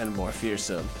taller and more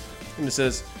fearsome. And it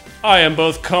says, "I am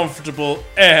both comfortable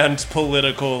and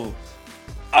political."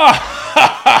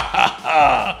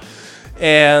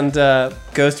 And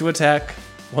goes to attack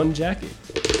one Jackie.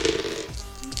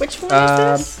 Which one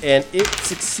is this? And it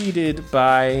succeeded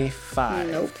by 5.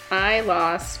 Nope. I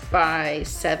lost by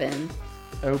 7.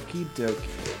 Okie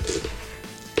dokie.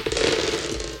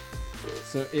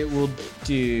 So it will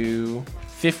do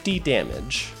 50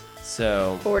 damage.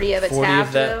 So 40 of it's 40 halved,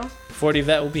 of that, though? 40 of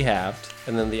that will be halved,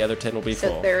 and then the other 10 will be So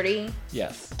full. 30.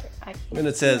 Yes. I can't And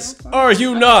it says, "Are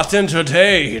you not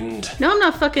entertained?" No, I'm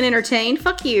not fucking entertained.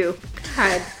 Fuck you.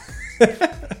 God.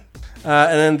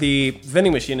 And then the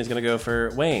vending machine is going to go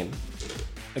for Wayne.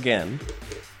 Again.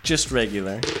 Just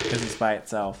regular, because it's by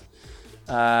itself.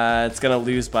 It's going to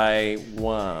lose by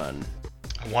 1.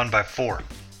 I won by 4.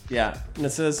 Yeah. And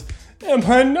it says, Am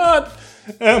I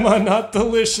not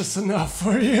delicious enough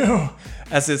for you?"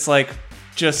 As it's like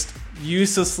just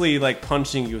uselessly like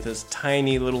punching you with his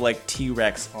tiny little like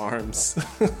T-Rex arms.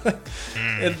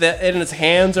 And its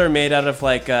hands are made out of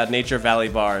like Nature Valley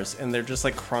bars, and they're just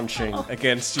like crunching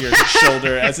against your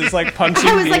shoulder as it's like punching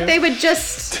I was you. like, they would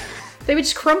just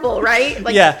crumble, right?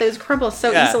 Like, Yeah. those crumble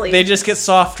so Yeah, easily. they just get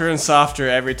softer and softer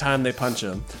every time they punch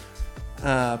him.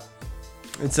 And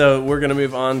so we're going to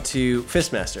move on to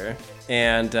Fistmaster.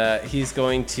 And he's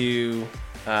going to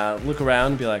look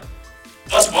around and be like,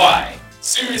 But why?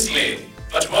 Seriously,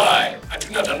 but why? I do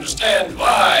not understand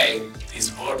why these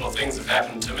horrible things have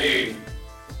happened to me.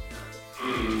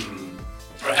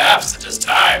 Perhaps it is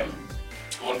time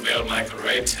to unveil my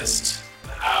greatest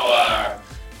power.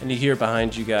 and you hear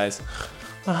behind you guys,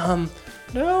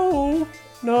 no,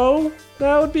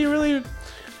 that would be really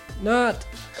not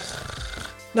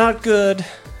good.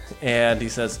 And he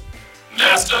says,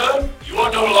 Master, you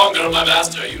are no longer my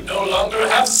master. You no longer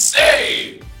have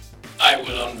say. I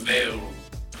will unveil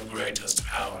the greatest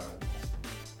power.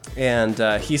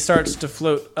 and he starts to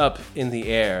float up in the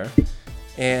air,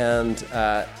 and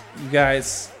you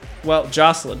guys, well,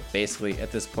 Jocelyn basically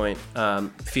at this point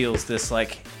feels this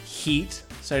like heat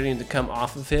starting to come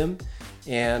off of him,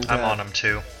 and I'm on him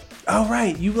too. oh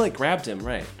right, you like grabbed him,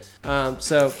 right?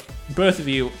 So both of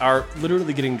you are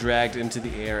literally getting dragged into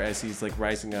the air as he's like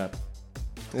rising up,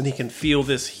 and he can feel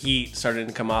this heat starting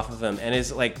to come off of him, and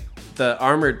his like the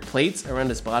armored plates around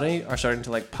his body are starting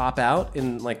to like pop out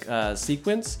in like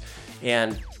sequence,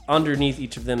 and underneath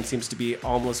each of them seems to be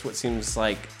almost what seems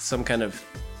like some kind of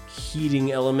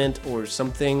heating element or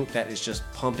something that is just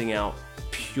pumping out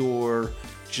pure,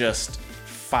 just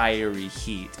fiery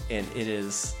heat, and it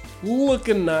is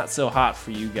looking not so hot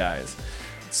for you guys.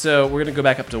 So we're gonna go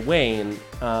back up to Wayne.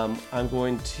 I'm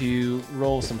going to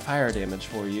roll some fire damage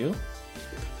for you.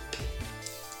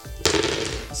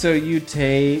 So you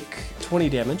take 20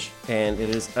 damage, and it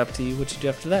is up to you what you do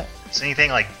after that. Is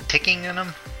anything like ticking in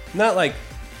him? Not like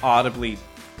audibly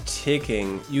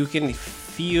ticking. You can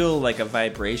feel like a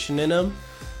vibration in them,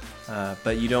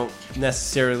 but you don't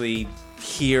necessarily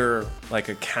hear like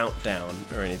a countdown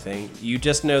or anything. You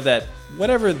just know that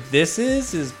whatever this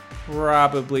is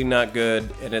probably not good,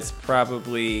 and it's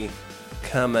probably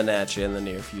coming at you in the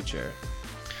near future.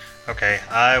 Okay,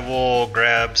 I will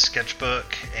grab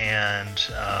Sketchbook and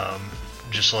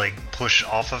just like push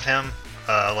off of him,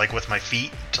 like with my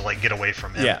feet to like get away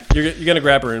from him. Yeah, you're gonna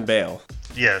grab her and bail.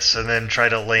 Yes, and then try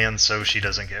to land so she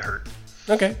doesn't get hurt.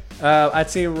 Okay. I'd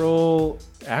say roll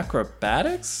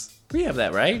acrobatics. We have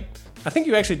that, right? I think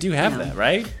you actually do have that,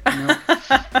 right?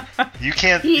 You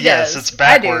can't. He yes, does. it's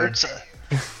backwards.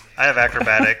 I have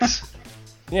acrobatics.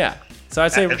 Yeah. So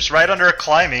I'd say It's right under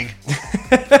climbing.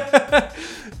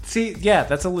 See, yeah,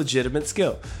 that's a legitimate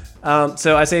skill.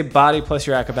 So I say body plus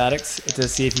your acrobatics to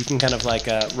see if you can kind of like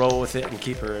roll with it and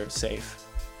keep her safe.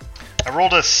 I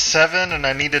rolled a 7 and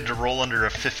I needed to roll under a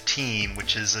 15,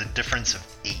 which is a difference of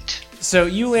 8. So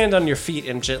you land on your feet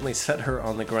and gently set her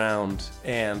on the ground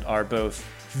and are both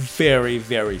very,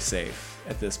 very safe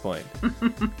at this point.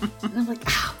 And I'm like,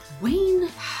 Wayne.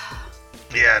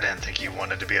 Yeah, I didn't think you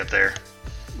wanted to be up there.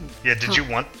 Yeah, did you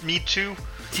want me to?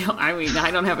 I mean,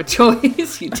 I don't have a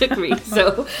choice. You took me,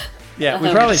 so. Yeah,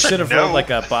 we probably should have rolled No. like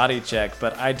a body check,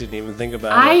 but I didn't even think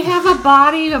about I it. have a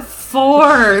body of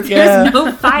 4. There's Yeah.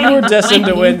 no fighting. You're destined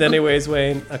to Wayne. win anyways,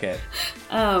 Wayne. Okay.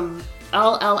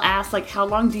 I'll ask, like, how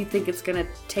long do you think it's gonna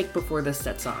take before this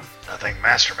sets off? I think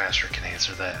Master can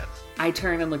answer that. I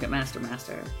turn and look at Master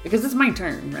because it's my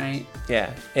turn, right? Yeah,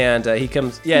 and he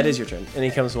comes. Yeah, it is your turn. And he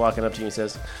comes walking up to you and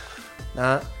says,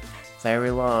 "Not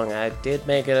very long. I did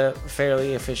make it a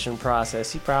fairly efficient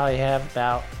process. You probably have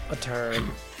about a turn,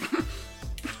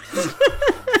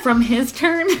 From his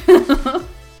turn,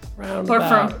 round or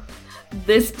about." from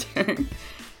this turn?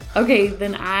 Okay,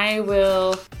 then I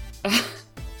will.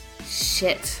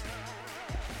 Shit.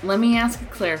 Let me ask a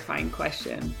clarifying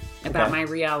question about Okay. my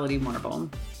reality marble.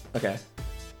 Okay.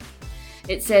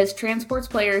 It says transports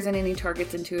players and any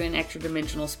targets into an extra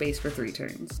dimensional space for 3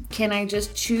 turns. Can I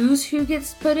just choose who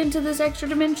gets put into this extra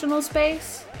dimensional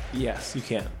space? Yes, you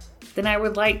can. Then I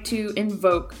would like to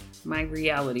invoke my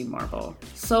reality marble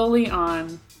solely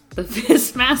on the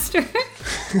Fistmaster.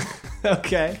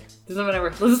 Okay. Doesn't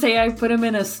matter. Let's say I put him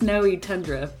in a snowy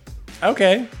tundra.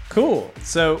 Okay. Cool.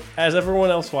 So as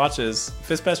everyone else watches,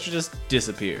 Fistmaster just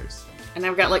disappears. And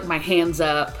I've got like my hands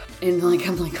up and like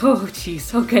I'm like, oh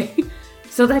jeez, okay.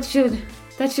 So that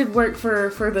should work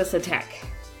for this attack.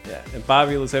 Yeah. And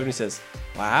Bobby looks over and he says,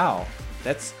 "Wow,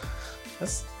 that's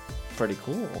pretty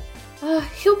cool."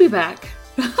 He'll be back.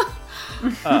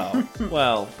 Oh,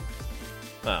 well.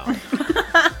 Oh.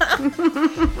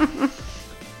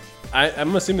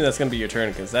 I'm assuming that's going to be your turn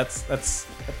because that's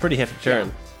a pretty hefty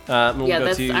turn. We'll Yeah, go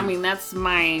that's. to I mean, that's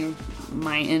my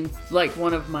like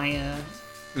one of my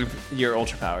your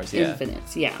ultra powers. Yeah.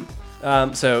 infinites. Yeah.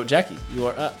 So Jackie, you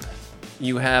are up.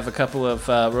 You have a couple of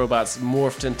robots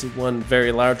morphed into one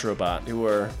very large robot who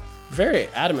are very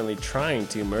adamantly trying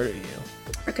to murder you.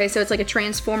 Okay, so it's like a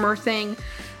transformer thing.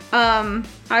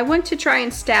 I want to try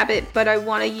and stab it, but I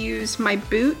want to use my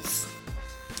boots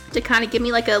to kind of give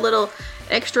me like a little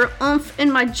extra oomph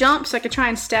in my jump so I can try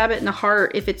and stab it in the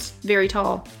heart if it's very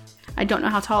tall. I don't know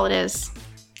how tall it is.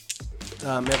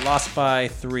 It lost by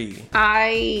 3.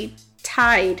 I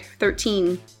tied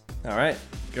 13. All right,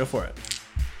 go for it.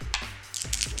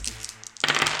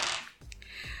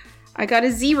 I got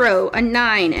a 0, a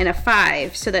 9, and a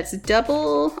 5. So that's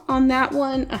double on that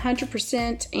one,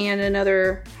 100%, and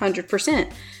another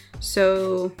 100%.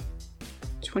 So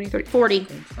 20, 30, 40.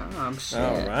 Oh shit.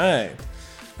 All right.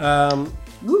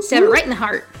 Stab it right in the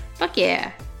heart. Fuck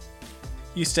yeah.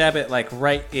 You stab it like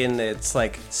right in its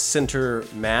like center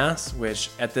mass, which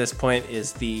at this point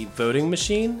is the voting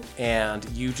machine, and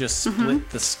you just split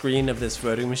the screen of this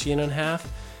voting machine in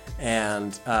half,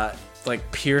 and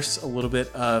like pierce a little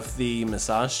bit of the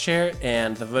massage chair,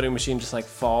 and the voting machine just like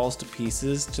falls to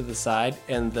pieces to the side,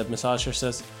 and the massage chair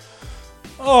says,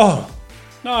 "Oh,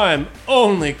 I'm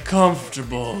only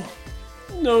comfortable,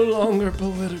 no longer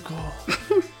political."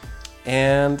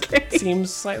 And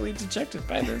seems slightly dejected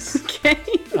by this. Okay.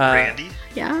 Randy,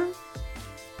 Yeah.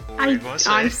 what are you going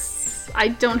to say? I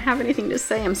don't have anything to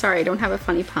say. I'm sorry. I don't have a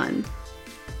funny pun.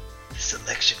 This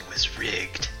election was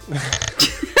rigged.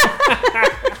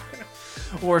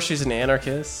 Or she's an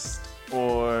anarchist,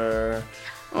 or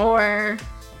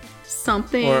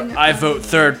Something. I vote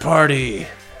third party.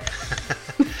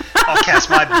 I'll cast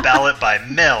my ballot by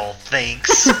mail,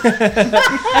 thanks.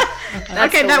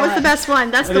 Okay, that was the best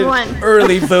one. That's the one.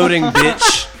 Early voting,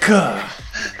 bitch. Gah.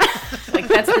 Like,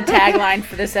 that's the tagline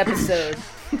for this episode.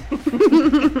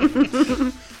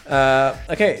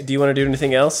 Okay, do you want to do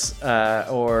anything else,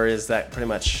 or is that pretty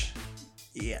much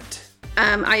it?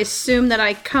 I assume that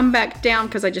I come back down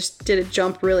because I just did a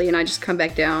jump really, and I just come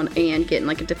back down and get in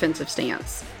like a defensive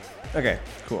stance. Okay,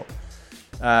 cool.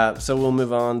 So we'll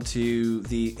move on to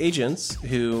the agents,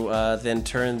 who then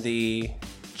turn the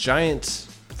giant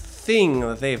thing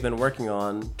that they've been working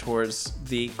on towards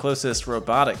the closest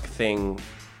robotic thing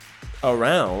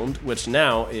around, which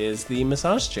now is the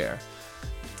massage chair.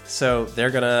 So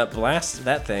they're gonna blast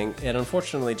that thing, and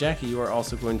unfortunately, Jackie, you are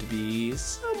also going to be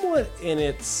somewhat in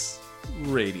its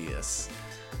radius.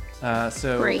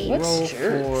 So Great. roll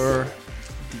for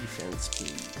defense,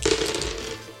 please.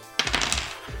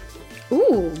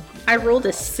 Ooh, I rolled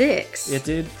a 6. It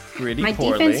did pretty My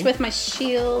poorly. defense with my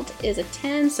shield is a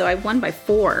 10, so I won by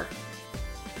 4.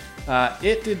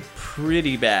 It did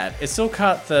pretty bad. It still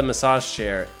caught the massage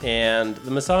chair, and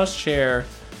the massage chair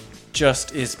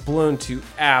just is blown to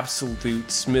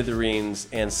absolute smithereens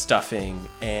and stuffing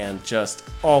and just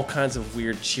all kinds of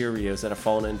weird Cheerios that have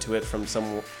fallen into it from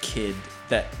some kid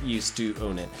that used to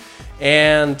own it.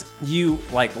 And you,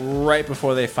 like, right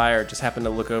before they fire, just happen to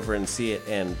look over and see it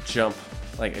and jump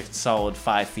like a solid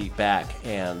 5 feet back,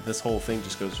 and this whole thing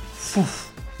just goes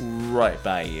right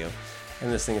by you.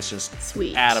 And this thing is just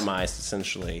Sweet. atomized,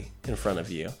 essentially, in front of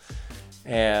you.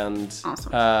 And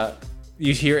Awesome.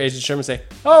 you hear Agent Sherman say,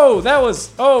 sorry,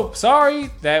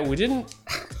 that we didn't,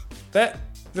 that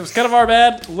was kind of our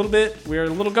bad, a little bit. We were a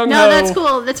little gung-ho. No, that's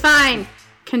cool. That's fine.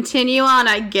 Continue on,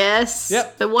 I guess.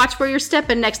 Yep. But watch where you're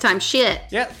stepping next time. Shit.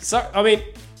 Yeah, sorry. I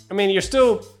mean, you're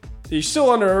still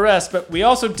under arrest, but we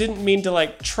also didn't mean to,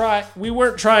 like, we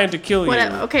weren't trying to kill you.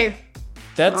 Okay.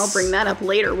 I'll bring that up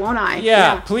later, won't I?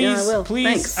 Yeah, please, I will. please.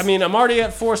 Thanks. I mean, I'm already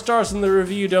at 4 stars in the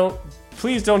review.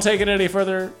 Please don't take it any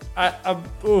further.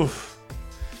 Cannot We'll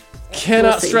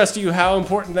see. stress to you how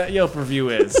important that Yelp review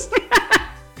is.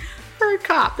 For a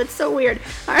cop, that's so weird.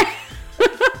 All right.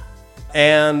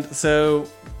 And so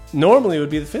normally it would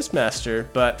be the Fistmaster,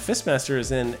 but Fistmaster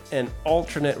is in an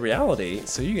alternate reality,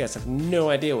 so you guys have no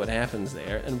idea what happens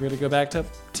there. And we're going to go back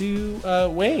to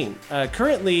Wayne.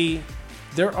 Currently,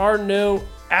 there are no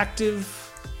active...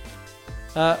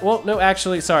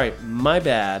 sorry, my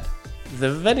bad.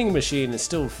 The vending machine is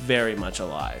still very much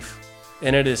alive,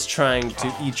 and it is trying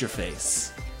to eat your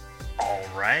face. All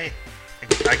right.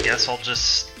 I guess I'll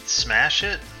just smash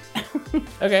it.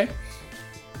 Okay.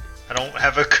 I don't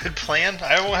have a good plan.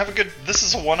 This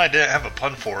is one I didn't have a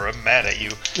pun for. I'm mad at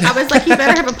you. I was like, you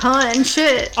better have a pun.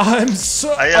 Shit. I'm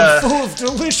full of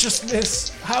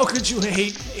deliciousness. How could you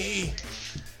hate me?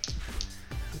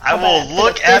 I will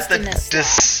look at the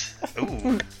Fistiness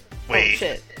Ooh. Wait. Oh,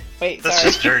 shit. Wait, That's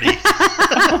sorry. just dirty.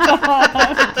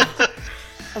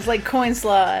 I was like, coin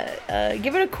slot.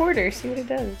 Give it a quarter, see what it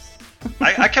does.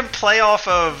 I can play off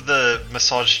of the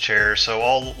massage chair, so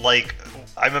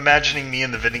I'm imagining me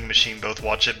and the vending machine both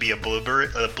watch it be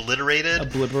obliterated.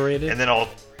 Obliterated? And then I'll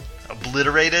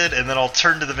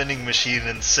turn to the vending machine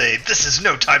and say, "This is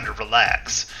no time to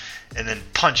relax," and then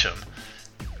punch him.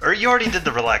 Or you already did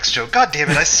the relax joke. God damn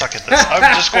it, I suck at this.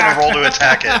 I'm just going to roll to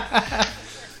attack it.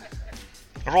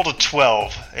 I rolled a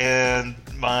 12, and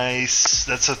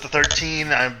that's at the 13.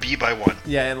 I beat by 1.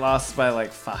 Yeah, it lost by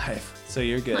like 5, so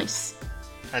you're good. Nice.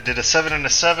 I did a 7 and a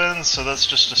 7, so that's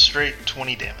just a straight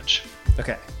 20 damage.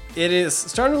 Okay. It is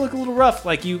starting to look a little rough.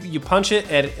 Like you punch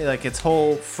it, and like its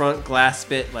whole front glass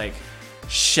bit like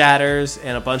shatters,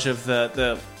 and a bunch of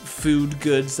the food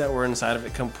goods that were inside of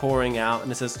it come pouring out,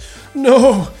 and it says,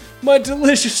 "No, my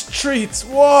delicious treats,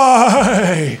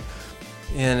 why?"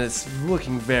 And it's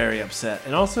looking very upset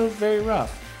and also very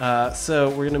rough. So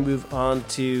we're gonna move on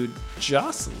to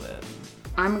Jocelyn.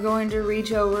 I'm going to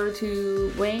reach over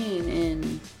to Wayne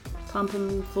and pump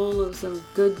him full of some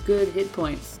good hit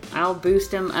points. I'll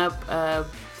boost him up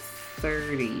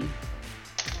 30.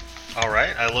 All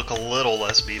right, I look a little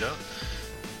less beat up.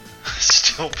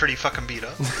 Still pretty fucking beat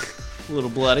up. A little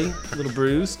bloody, a little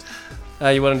bruised.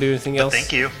 You want to do anything else?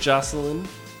 Thank you, Jocelyn.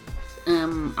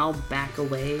 I'll back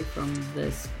away from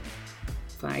this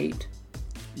fight.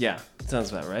 Yeah,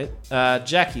 sounds about right.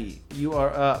 Jackie, you are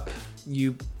up.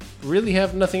 You really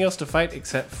have nothing else to fight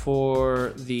except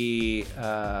for the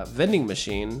vending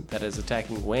machine that is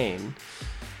attacking Wayne.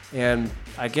 And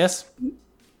I guess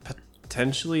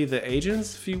potentially the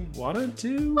agents if you wanted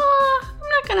to. I'm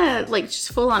not gonna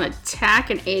just full on attack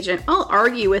an agent. I'll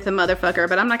argue with a motherfucker,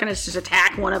 but I'm not gonna just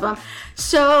attack one of them.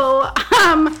 So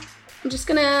I'm just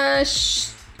gonna.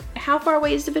 How far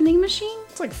away is the vending machine?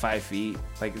 It's like 5 feet.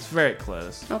 Like it's very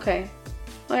close. Okay.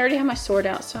 Well, I already have my sword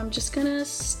out, so I'm just gonna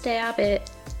stab it.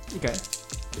 Okay.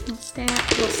 Little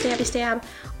stabby stab.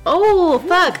 Oh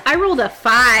fuck! I rolled a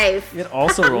 5. It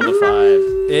also rolled a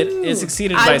 5. It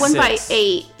succeeded by 6. I won by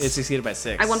 8. It succeeded by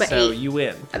 6. I won by so 8. you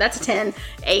win. That's a 10.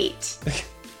 8.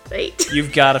 8.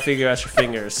 You've got to figure out your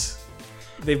fingers.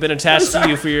 They've been attached to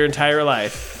you for your entire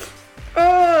life.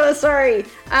 Oh, sorry.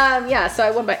 So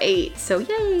I won by 8. So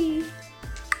yay!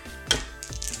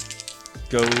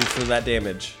 Go for that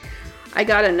damage. I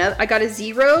got a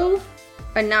 0,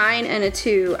 a 9, and a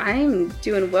 2. I'm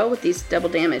doing well with these double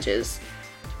damages.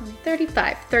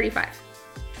 35.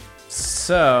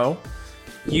 So,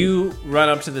 you run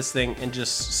up to this thing and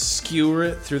just skewer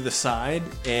it through the side,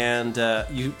 and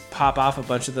you pop off a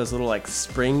bunch of those little like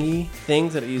springy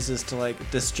things that it uses to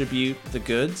like distribute the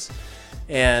goods,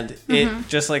 and it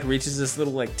just like reaches this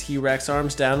little like T-Rex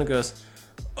arms down and goes,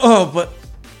 "Oh,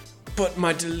 but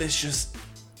my delicious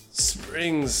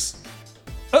springs."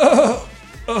 Oh.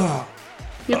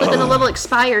 You're looking a little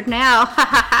expired now.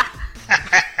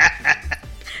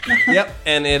 Yep,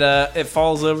 and it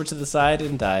falls over to the side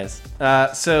and dies.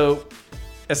 So,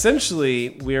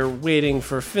 essentially, we're waiting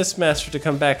for Fistmaster to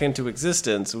come back into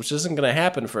existence, which isn't going to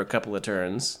happen for a couple of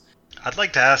turns. I'd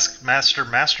like to ask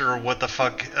Master what the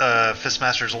fuck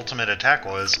Fistmaster's ultimate attack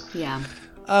was. Yeah.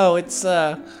 Oh, it's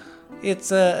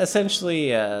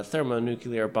essentially a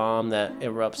thermonuclear bomb that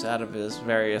erupts out of his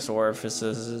various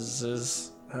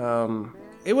orifices.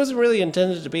 It wasn't really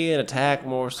intended to be an attack,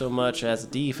 more so much as a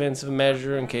defensive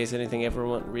measure in case anything ever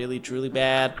went really, truly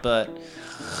bad, but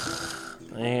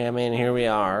I mean, here we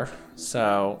are.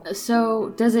 So,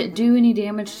 does it do any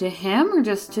damage to him or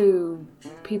just to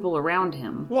people around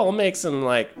him? Well, it makes him,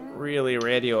 like, really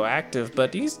radioactive,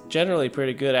 but he's generally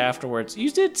pretty good afterwards.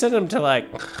 You did send him to, like,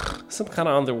 some kind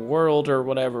of underworld or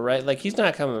whatever, right? Like, he's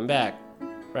not coming back,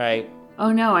 right?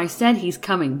 Oh, no, I said he's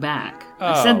coming back.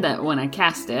 I said that when I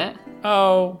cast it.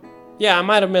 Oh, yeah, I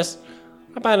might have missed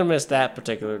that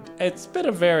particular. It's been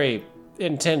a very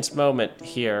intense moment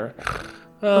here.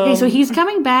 Okay, so he's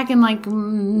coming back in like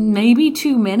maybe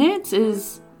 2 minutes.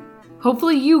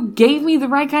 Hopefully you gave me the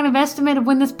right kind of estimate of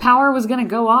when this power was going to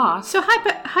go off. So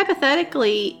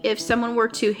hypothetically, if someone were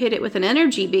to hit it with an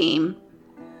energy beam,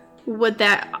 would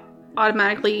that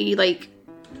automatically like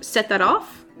set that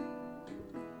off?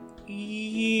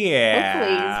 Yeah.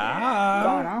 Hopefully it's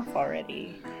gone off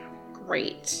already.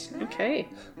 Great. Okay.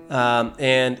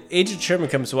 And Agent Sherman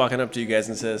comes walking up to you guys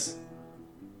and says,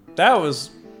 "That was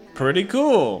pretty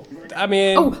cool. I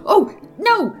mean..." Oh,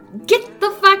 no! Get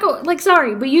the fuck out! Like,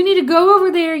 sorry, but you need to go over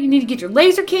there, you need to get your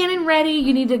laser cannon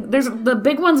ready, the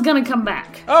big one's gonna come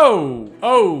back. Oh,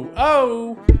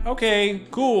 okay,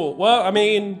 cool. Well, I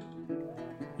mean,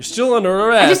 you're still under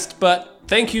arrest, but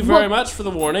thank you very much for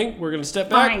the warning. We're gonna step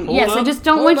back. Fine, Hold yes, up, I just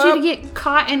don't hold want you up. to get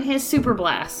caught in his super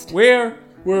blast. We're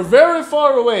very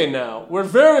far away now. We're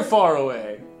very far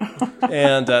away.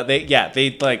 And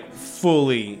they like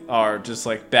fully are just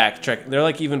like backtracking. They're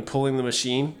like even pulling the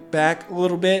machine back a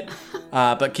little bit,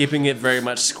 but keeping it very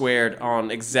much squared on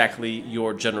exactly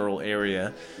your general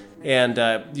area. And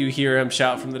you hear him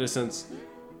shout from the distance,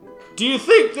 "Do you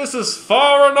think this is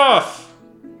far enough?"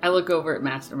 I look over at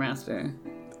Master.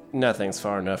 Nothing's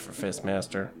far enough for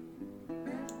Fistmaster.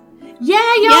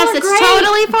 Yeah, y'all Yes, are it's great.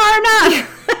 totally far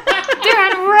enough.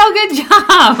 Doing a real good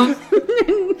job.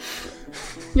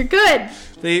 You're good.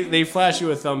 They flash you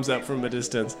a thumbs up from a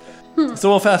distance. So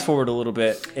we'll fast forward a little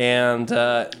bit, and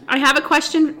I have a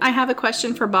question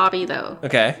for Bobby though.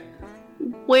 okay.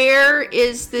 Where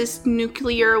is this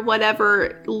nuclear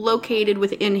whatever located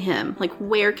within him? Like,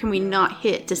 where can we not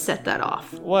hit to set that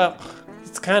off? Well,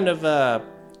 it's kind of I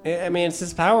mean, it's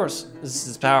his powers. This is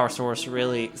his power source,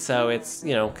 really. So it's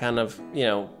kind of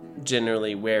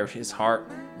generally where his heart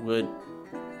would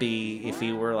be if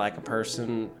he were like a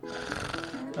person.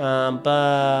 But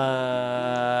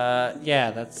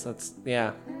yeah, that's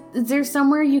yeah. Is there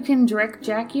somewhere you can direct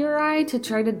Jackie or I to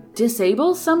try to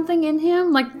disable something in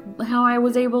him? Like how I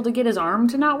was able to get his arm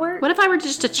to not work? What if I were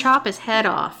just to chop his head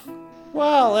off?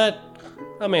 Well,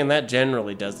 that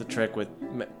generally does the trick with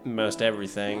most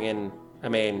everything, and I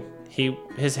mean,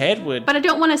 his head would. But I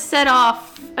don't want to set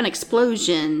off an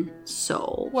explosion,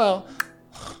 so. Well,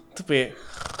 to be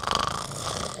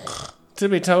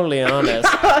totally honest,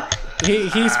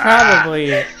 he's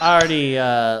probably already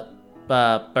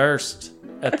burst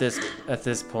at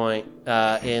this point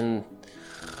in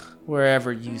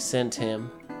wherever you sent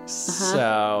him.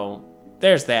 So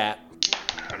there's that.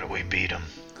 How do we beat him?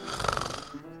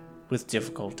 With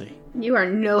difficulty. You are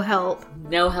no help.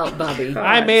 No help, Bobby.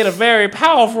 I made a very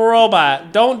powerful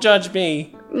robot. Don't judge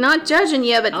me. Not judging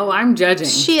you, but Oh, I'm judging.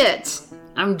 shit.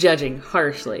 I'm judging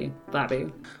harshly,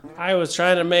 Bobby. I was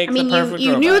trying to make I mean, the perfect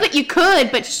you robot. knew that you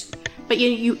could, but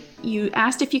you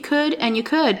asked if you could, and you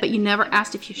could, but you never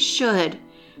asked if you should,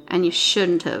 and you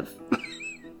shouldn't have.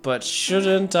 But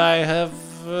shouldn't I have?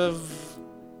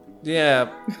 Yeah.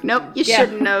 Nope, you Yeah.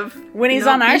 shouldn't have. When he's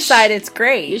Nope, on our you side, it's You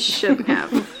great. shouldn't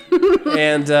have.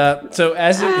 And so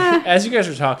as you guys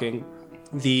are talking,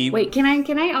 Wait, can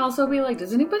I also be like,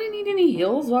 does anybody need any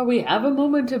heals while we have a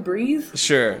moment to breathe?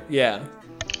 Sure, yeah.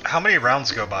 How many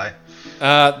rounds go by?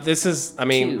 This is,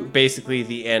 Two. basically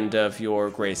the end of your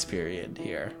grace period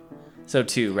here. So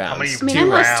 2 rounds. How many I mean,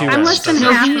 two rounds? I'm less than does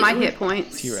No, half he- my hit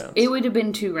points. 2 rounds. It would have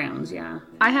been 2 rounds, yeah.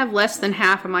 I have less than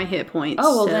half of my hit points.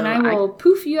 Oh, well, so then I will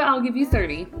poof you. I'll give you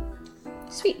 30.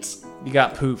 Sweet. You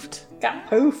got poofed. Got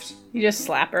poofed. You just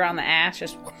slap her on the ass,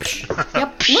 just whoosh.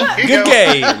 Yep. Good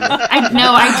game!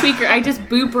 I tweak her. I just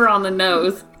boop her on the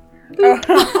nose.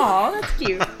 Oh, that's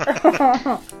cute.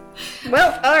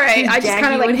 Well, all right. I just Jackie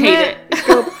kind of like would hate meh,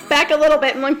 go back a little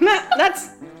bit and like, meh,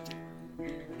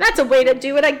 that's a way to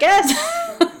do it, I guess.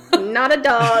 Not a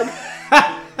dog.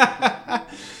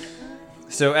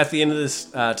 So at the end of this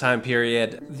time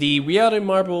period, the reality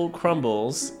marble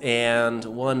crumbles, and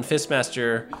one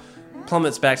Fistmaster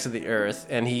plummets back to the earth,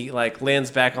 and he like lands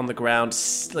back on the ground,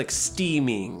 like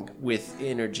steaming with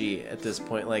energy at this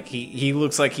point. Like he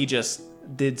looks like he just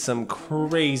did some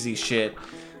crazy shit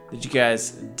that you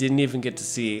guys didn't even get to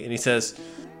see. And he says,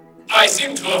 I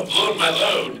seem to have blown my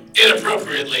load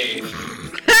inappropriately.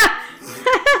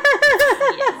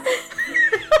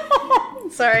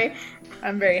 Sorry.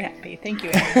 I'm very happy. Thank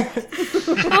you, Aaron.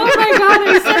 Oh my god,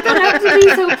 I set that up to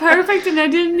be so perfect and I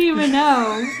didn't even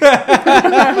know.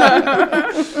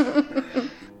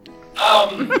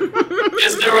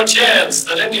 Is there a chance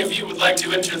that any of you would like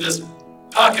to enter this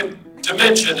pocket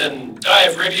dimension and die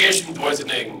of radiation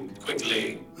poisoning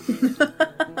quickly?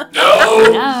 No?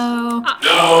 No.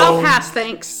 I'll No. pass,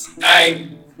 thanks.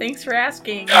 Thanks for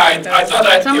asking. I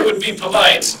thought it would be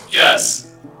polite.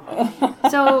 Yes.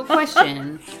 So,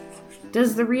 question.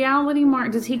 Does the reality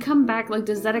mark, does he come back, like,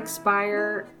 does that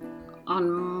expire on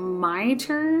my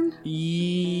turn?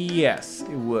 yes, it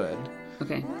would.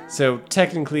 Okay. So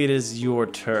technically it is your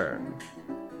turn.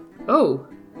 Oh.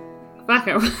 Fuck,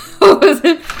 I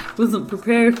wasn't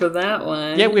prepared for that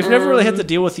one. Yeah, we've never really had to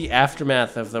deal with the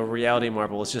aftermath of the reality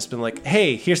marble. It's just been like,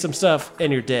 hey, here's some stuff,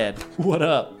 and you're dead. What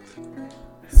up?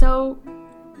 So,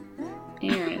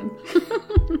 Aaron.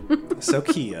 So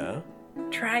Kia.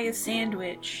 Try a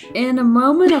sandwich. In a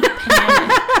moment of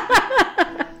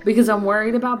panic, because I'm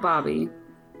worried about Bobby,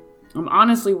 I'm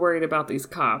honestly worried about these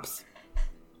cops,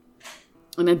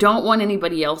 and I don't want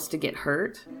anybody else to get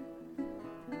hurt,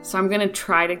 so I'm going to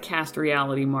try to cast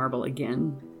Reality Marble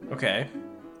again. Okay.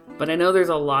 But I know there's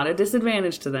a lot of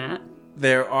disadvantage to that.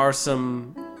 There are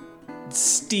some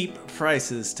steep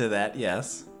prices to that,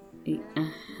 yes.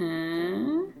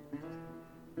 Uh-huh.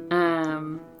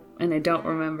 And I don't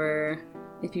remember.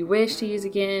 If you wish to use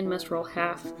again, must roll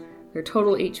half their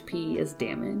total HP as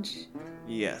damage.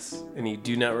 Yes. And you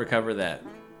do not recover that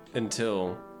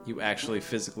until you actually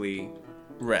physically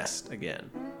rest again.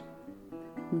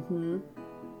 Mm-hmm.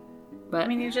 But I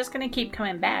mean, you're just gonna keep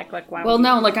coming back. Like, why? well, would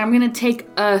you- no, like I'm gonna take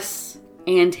us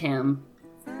and him.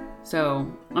 So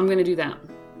I'm gonna do that.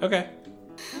 Okay.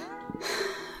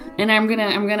 And I'm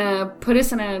gonna put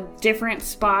us in a different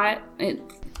spot.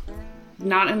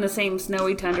 Not in the same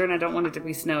snowy tundra, and I don't want it to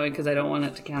be snowy because I don't want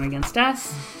it to count against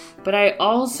us. But I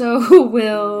also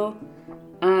will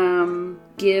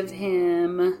give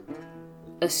him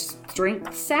a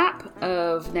strength sap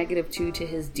of -2 to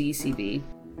his DCB.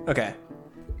 Okay.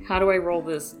 How do I roll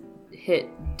this hit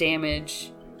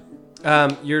damage?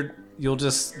 You'll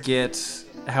just get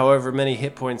however many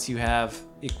hit points you have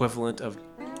equivalent of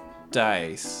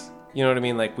dice. You know what I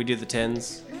mean? Like we do the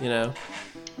 10s, you know?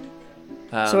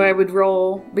 So I would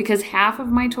roll, because half of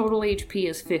my total HP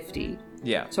is 50.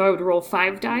 Yeah. So I would roll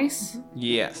 5 dice.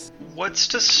 Yes. What's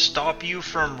to stop you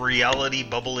from reality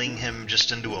bubbling him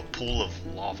just into a pool of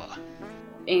lava?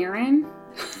 Aaron?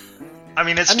 I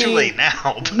mean, it's too mean, late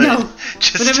now, but No.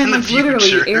 just But I mean, in the like, literally,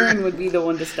 future. Aaron would be the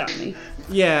one to stop me.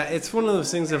 Yeah, it's one of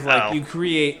those things of like Oh. you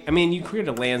create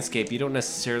a landscape. You don't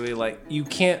necessarily you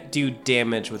can't do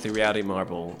damage with the reality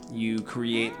marble. You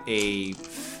create an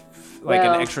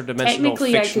extra dimensional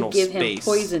technically fictional I could give space. him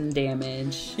poison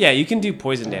damage. Yeah, you can do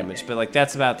poison damage, but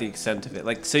that's about the extent of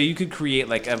it. So you could create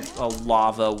a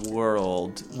lava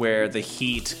world where the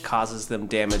heat causes them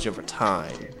damage over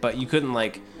time, but you couldn't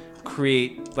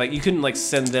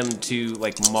send them to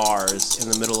Mars in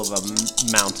the middle of a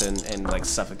mountain and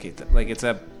suffocate them. It's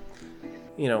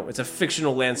a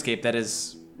fictional landscape that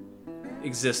is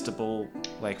existable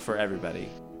for everybody.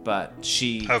 But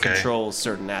she controls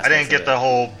certain I aspects. didn't get of the it.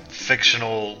 whole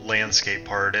fictional landscape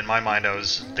part. In my mind, I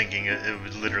was thinking it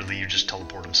would literally you just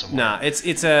teleport him somewhere. Nah,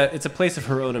 it's a place of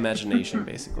her own imagination,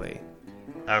 basically.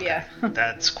 Okay, Yeah.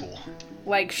 that's cool.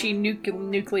 Like she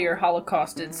nuclear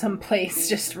holocausted someplace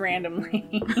just randomly.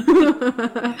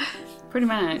 Pretty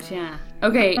much, yeah.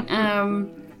 Okay,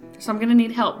 so I'm gonna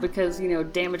need help because,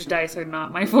 damage dice are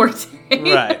not my forte.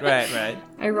 Right.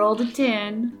 I rolled a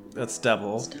 10. That's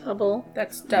double. Double.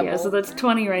 That's double. Yeah, so that's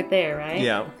 20 right there, right?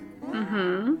 Yeah.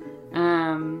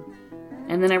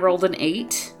 And then I rolled an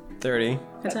 8. 30,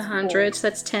 That's 100, so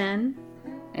that's 10.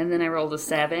 And then I rolled a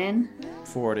 7.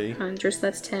 40, 100, so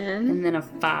that's 10. And then a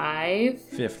 5.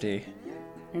 50.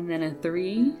 And then a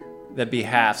 3. That'd be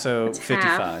half, so That's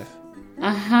 55.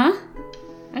 Uh-huh.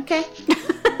 Okay.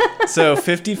 So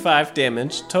 55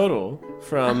 damage total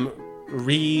from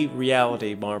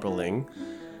reality marbling.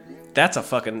 That's a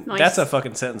fucking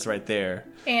sentence right there.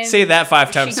 And say that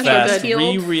 5 times she fast.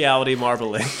 healed. Reality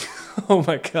marbling. Oh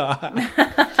my god.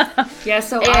 Yeah,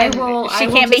 so And I she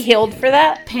will can't be just healed for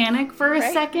that. panic for a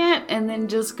second and then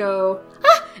just go,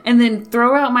 and then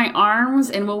throw out my arms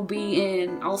and we'll be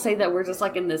I'll say that we're just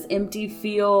like in this empty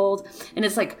field and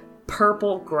it's like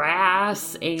purple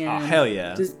grass and Oh, hell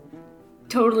yeah. just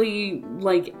totally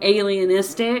like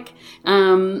alienistic.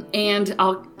 And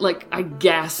I'll I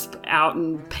gasp out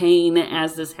in pain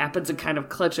as this happens and kind of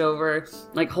clutch over,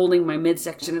 like holding my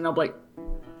midsection, and I'll be like,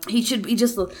 he should be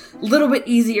just a little bit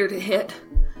easier to hit.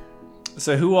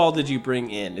 So who all did you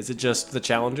bring in? Is it just the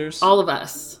challengers? All of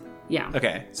us. Yeah.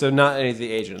 Okay, so not any of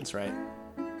the agents, right?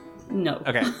 No.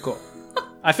 Okay, cool.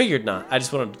 I figured not. I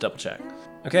just wanted to double check.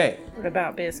 Okay. What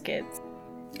about biscuits?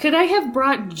 Could I have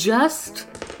brought just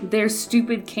their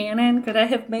stupid cannon? Could I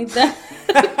have made that?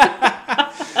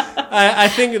 I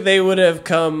think they would have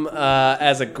come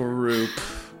as a group.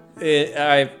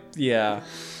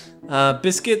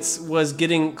 Biscuits was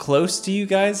getting close to you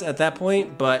guys at that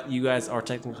point, but you guys are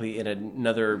technically in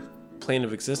another plane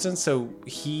of existence, so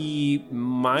he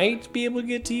might be able to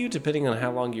get to you depending on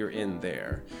how long you're in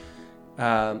there.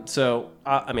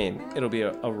 It'll be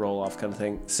a roll-off kind of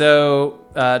thing. So,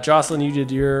 Jocelyn, you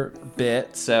did your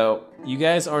bit. So, you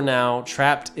guys are now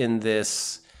trapped in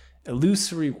this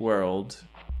illusory world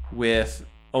with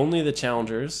only the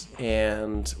challengers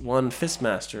and one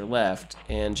Fistmaster left.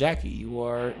 And Jackie, you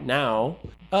are now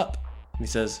up. He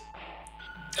says,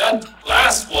 That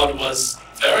last one was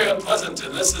very unpleasant,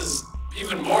 and this is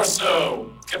even more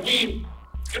so. Can we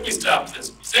stop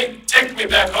this? Take me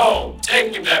back home.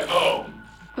 Take me back home.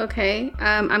 Okay,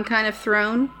 I'm kind of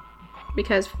thrown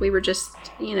because we were just,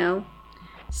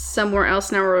 somewhere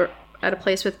else. Now we're at a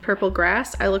place with purple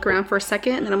grass. I look around for a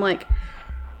second and then I'm like,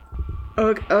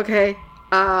 okay,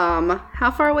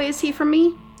 how far away is he from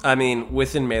me? I mean,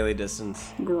 within melee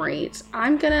distance. Great.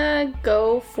 I'm gonna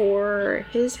go for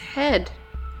his head,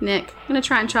 Nick. I'm gonna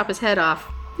try and chop his head off.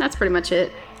 That's pretty much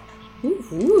it.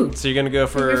 Ooh. So you're gonna go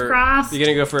for Fingers crossed. You're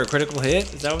gonna go for a critical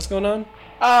hit? Is that what's going on?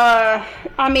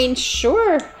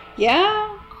 Sure.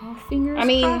 Yeah. Oh, fingers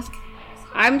crossed.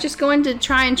 I'm just going to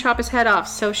try and chop his head off.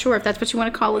 So sure, if that's what you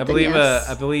want to call it, then yes.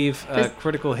 I believe a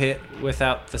critical hit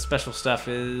without the special stuff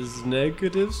is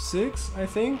 -6, I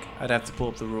think. I'd have to pull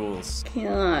up the rules.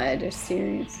 God,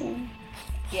 seriously.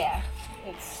 Yeah,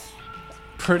 it's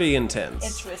Pretty intense.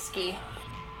 it's risky.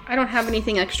 I don't have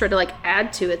anything extra to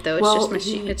add to it though.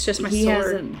 It's just my he sword. has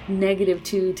a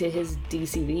 -2 to his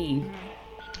DCV.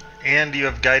 And you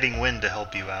have guiding wind to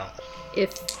help you out.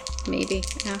 If maybe,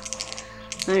 yeah.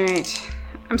 All right.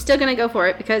 I'm still gonna go for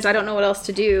it because I don't know what else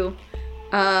to do.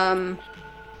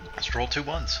 Just roll 2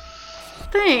 ones.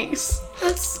 Thanks.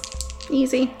 That's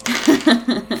easy.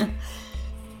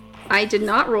 I did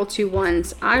not roll 2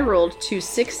 ones. I rolled 2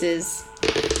 6s,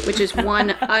 which is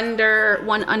one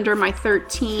under my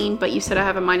 13. But you said I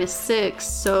have a -6,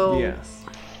 so Yes.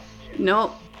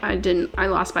 nope, I didn't. I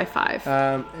lost by 5.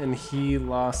 And he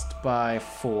lost by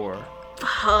 4.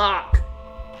 Fuck.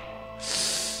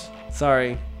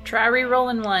 Sorry. Try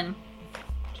re-rolling one.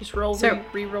 Just So-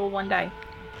 re-roll one die.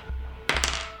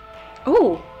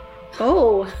 Oh,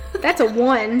 that's a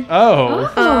 1.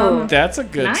 Oh, that's a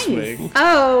good nice. swing.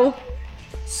 Oh,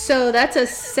 so that's a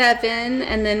 7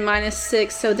 and then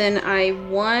 -6. So then I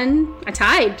won. I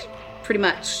tied, pretty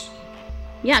much.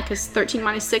 Yeah, because 13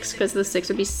 -6 because the 6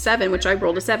 would be 7, which I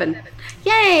rolled a 7.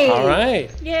 Yay! All right.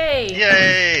 Yay!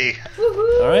 Yay!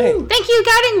 All right. Thank you,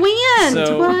 guiding wind.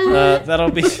 So What?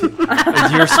 that'll be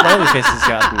your smiley face has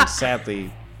gotten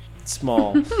sadly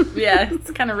small. Yeah, it's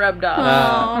kind of rubbed off.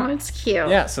 Oh, it's cute.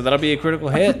 Yeah, so that'll be a critical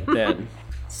hit then.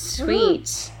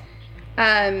 Sweet.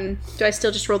 Do I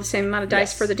still just roll the same amount of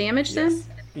dice Yes. for the damage then?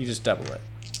 You just double it.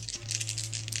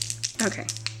 Okay.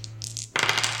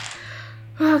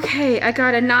 Okay, I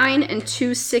got a 9 and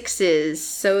 2 6s,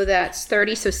 so that's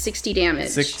 30, so 60 damage.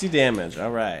 60 damage.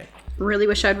 All right. Really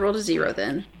wish I'd rolled a 0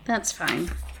 then. That's fine.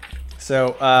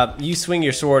 So you swing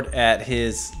your sword at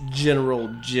his general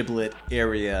giblet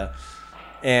area,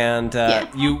 and Yeah.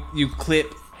 you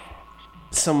clip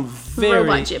some very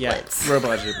Robot giblets.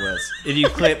 robot giblets. And you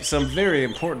clip some very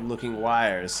important looking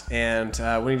wires. And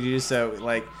when you do so,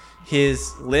 like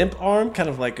his limp arm kind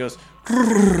of like goes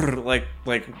like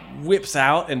whips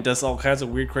out and does all kinds of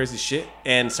weird crazy shit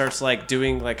and starts like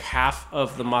doing like half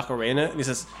of the Macarena. And he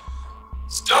says,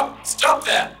 Stop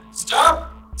that!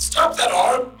 Stop that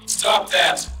arm! Stop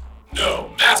that!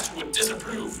 No, Master would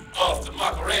disapprove of the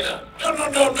Macarena.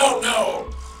 No.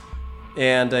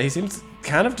 and he seems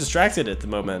kind of distracted at the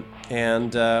moment.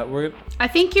 And I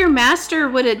think your master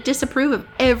would disapprove of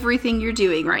everything you're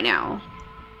doing right now.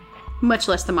 Much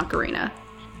less the Macarena.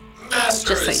 Master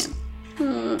Just is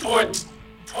saying.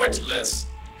 pointless.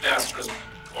 Master is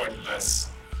pointless.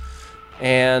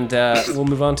 and we'll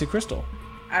move on to Crystal.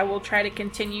 I will try to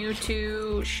continue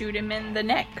to shoot him in the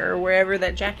neck or wherever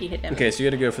that Jackie hit him. Okay, so you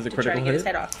got to go for the to try critical to get his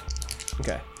hit. head off.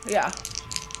 Okay. Yeah.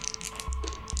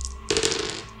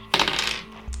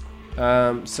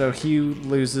 So he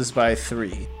loses by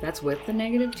 3. That's with the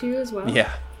 -2 as well?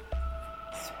 Yeah.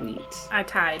 Sweet. I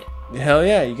tied. Hell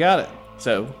yeah, you got it.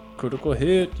 So, critical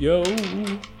hit, yo.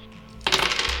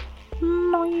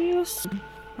 Nice.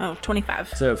 Oh, 25.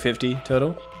 So 50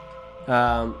 total.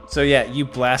 So yeah, you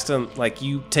blast him, like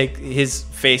you take his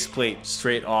faceplate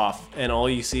straight off, and all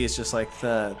you see is just like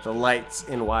the lights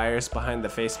and wires behind the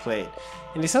faceplate.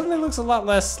 And he suddenly looks a lot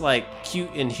less like cute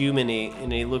and human-y,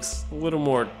 and he looks a little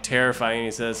more terrifying.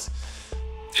 He says,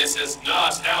 This is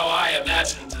not how I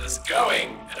imagined this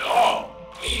going at all.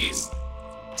 Please,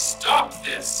 stop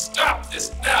this. Stop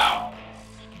this now.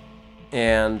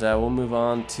 and we'll move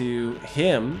on to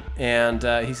him, and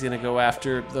he's gonna go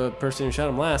after the person who shot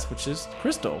him last, which is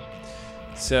Crystal.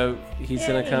 So he's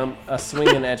gonna come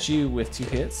swinging at you with 2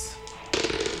 hits.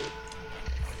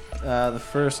 The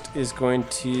first is going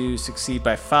to succeed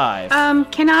by 5.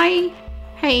 Can I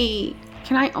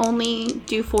only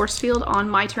do force field on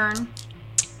my turn?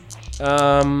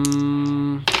 Or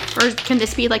can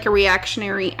this be like a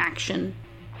reactionary action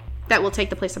that will take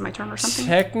the place of my turn or something?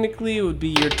 Technically, it would be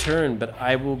your turn, but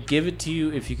I will give it to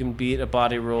you if you can beat a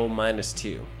body roll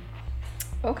 -2.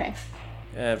 Okay.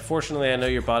 Fortunately, I know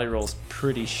your body roll's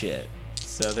pretty shit,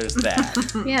 so there's that.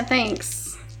 Yeah,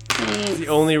 thanks. The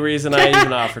only reason I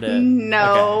even offered it.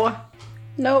 No. Okay.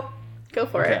 Nope. Go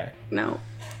for Okay. it. No.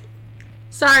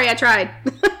 Sorry, I tried.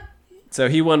 So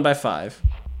he won by 5.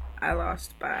 I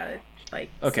lost by like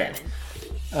Okay.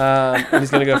 7. And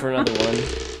he's gonna go for another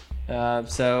one.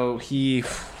 So he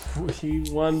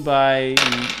won by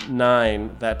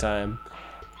 9 that time.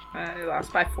 I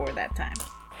lost by 4 that time.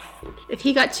 If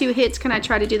he got 2 hits, can I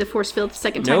try to do the force field the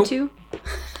second time Nope. too?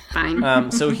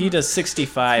 Fine. So he does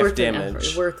 65 Worth an damage.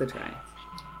 effort. Worth a try.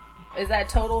 Is that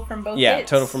total from both Yeah, hits?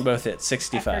 total from both hits,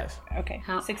 65. Okay.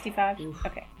 How- 65?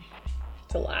 Okay.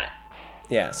 It's a lot.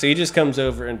 Yeah, so he just comes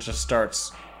over and just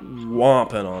starts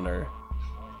whomping on her.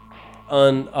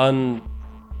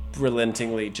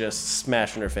 Unrelentingly just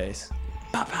smashing her face.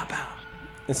 Pow, pow, pow.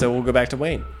 And so we'll go back to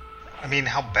Wayne. I mean,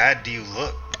 how bad do you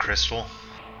look, Crystal?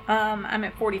 I'm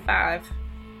at 45.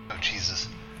 Oh, Jesus.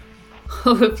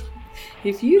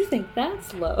 If you think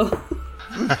that's low.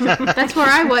 That's where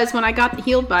I was when I got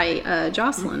healed by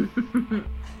Jocelyn.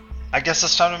 I guess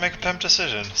it's time to make a pimp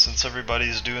decision, since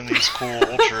everybody's doing these cool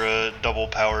ultra double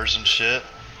powers and shit.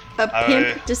 A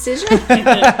pimp decision?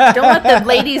 Don't let the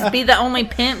ladies be the only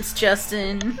pimps,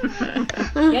 Justin.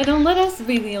 Yeah, don't let us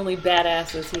be the only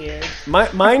badasses here.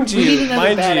 Mind We need you, another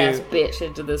mind badass you, bitch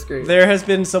into this group. there has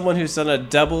been someone who's done a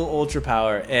double ultra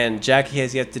power, and Jackie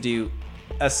has yet to do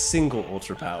a single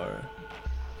ultra power.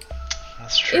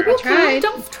 That's It true. will come. tried.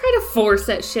 Don't try to force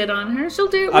that shit on her. She'll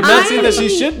do it. I'm with not her. saying that she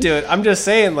should do it. I'm just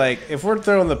saying, like, if we're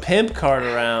throwing the pimp card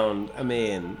around, I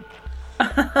mean,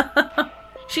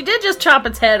 She did just chop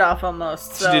its head off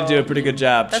almost. she So. did do a pretty good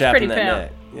job That's chapping pretty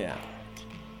that pimp. neck.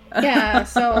 Yeah. Yeah,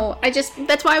 so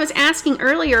that's why I was asking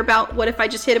earlier about what if I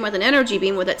just hit him with an energy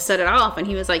beam, would that set it off? And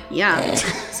he was like, yeah.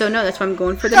 So no, that's why I'm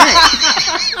going for the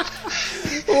neck.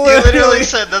 You literally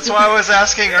said, that's why I was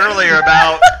asking earlier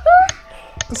about...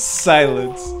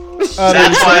 Silence. That's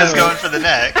why I was going for the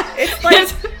neck. It's like,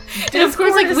 And of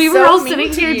course, like is we were so all mean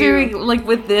sitting to here you. doing like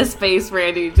with this face,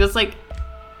 Randy, just like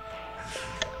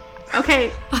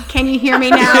Okay, can you hear me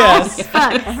now? Yes.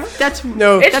 Fuck. That's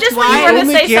No, It's that's just when why you I wanna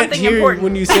only say can't something hear important.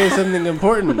 when you say something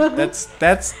important. That's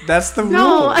the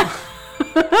No. rule.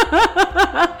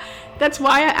 That's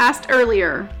why I asked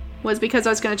earlier, was because I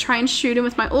was going to try and shoot him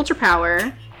with my ultra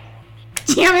power.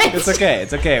 Damn it! It's okay.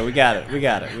 It's okay. We got it. We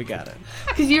got it. We got it.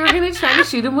 because you were gonna try to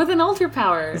shoot him with an ultra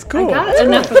power. It's cool. I got It's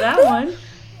enough of that one.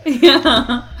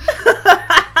 Yeah.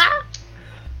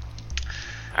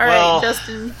 All Well, right,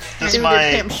 Justin, this do the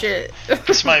might- pimp shit.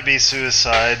 This might be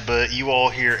suicide, but you all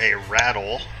hear a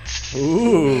rattle,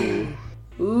 Ooh.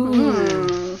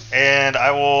 and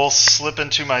I will slip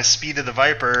into my Speed of the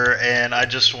Viper, and I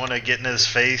just want to get in his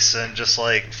face and just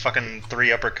like fucking 3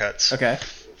 uppercuts. Okay.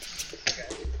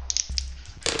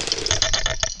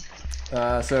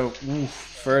 So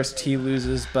first he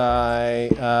loses by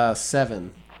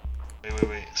 7.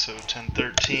 Wait. So 10,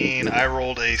 13. I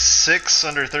rolled a 6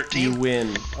 under 13. You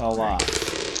win a lot.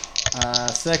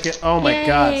 Second, oh my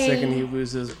god, Yay. second he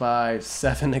loses by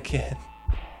 7 again.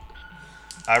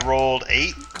 I rolled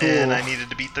 8, and I needed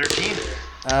to beat 13.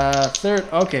 Third,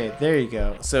 okay, there you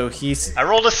go. So he's, I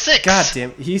rolled a 6. god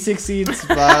damn, he succeeds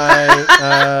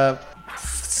by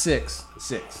 6.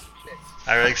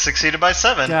 I succeeded by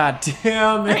 7. God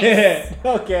damn it.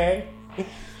 Okay.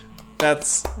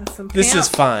 That's some This is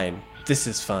pimp. fine. This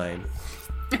is fine.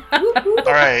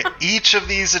 Alright, each of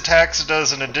these attacks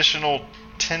does an additional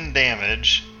 10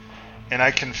 damage, and I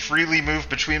can freely move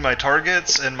between my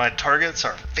targets, and my targets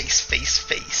are face.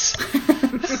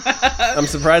 I'm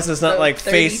surprised it's not So like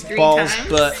face, 33 balls, times?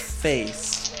 but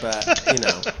face. But, you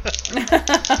know.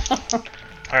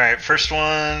 Alright, first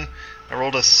one, I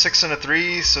rolled a 6 and a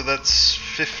 3, so that's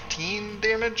 15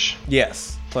 damage.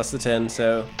 Yes. Plus the 10,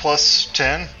 so Plus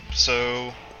 10,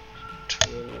 so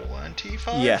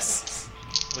 25? yes.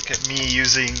 Look at me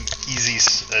using easy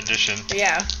addition.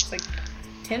 Yeah, it's like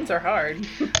 10s are hard.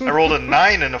 I rolled a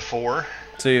 9 and a 4.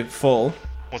 So you're full,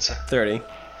 What's that? 30.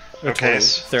 Or Okay, 20, 30.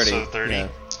 so 30. Yeah.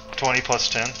 20 plus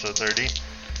 10, so 30.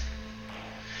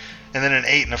 And then an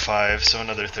 8 and a 5, so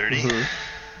another 30. Mm-hmm.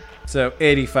 So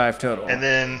 85 total. And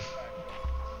then,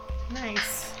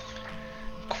 Nice.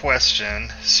 question.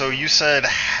 So you said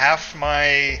half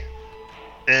my...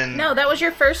 No, that was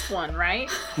your first one, right?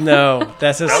 No,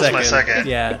 that's his That was second. my second.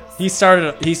 Yeah. He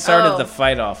started Oh. the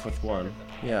fight off with 1.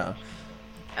 Yeah.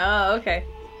 Oh, okay.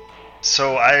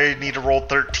 So I need to roll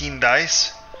 13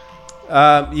 dice?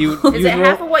 You Is you'd it roll,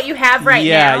 half of what you have right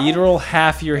yeah, now? you'd roll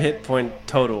half your hit point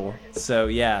total. So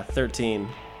yeah, 13.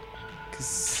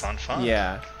 'Cause- Fun.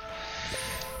 Yeah.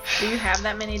 Do you have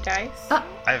that many dice? I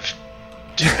have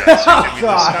 2 dice. You give me this.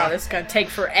 Oh, this is gonna take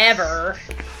forever.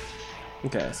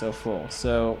 Okay, so full.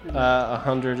 So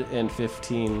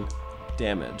 115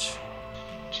 damage.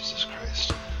 Jesus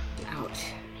Christ.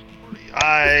 Ouch.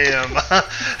 I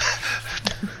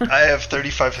have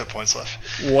 35 hit points left.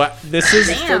 What? This is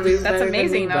Damn, doing that's better than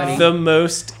amazing, me, though. buddy. the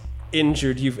most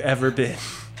injured you've ever been.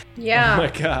 Yeah. Oh my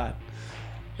god.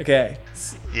 Okay.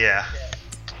 Yeah.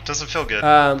 Doesn't feel good. Um,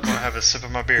 I want to have a sip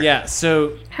of my beer. Yeah,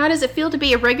 so How does it feel to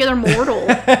be a regular mortal?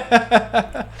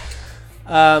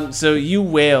 so you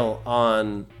wail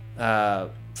on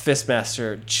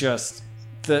Fistmaster, just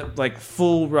the like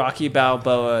full Rocky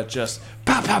Balboa, just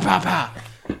pa pa pa pa,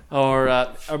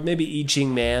 or maybe I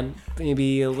Ching Man,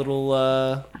 maybe a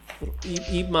little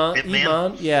Eat Man, Ip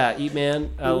Man? yeah, Eat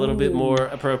Man, a little bit more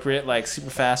appropriate, like super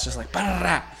fast, just like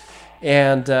ba-da-da-da.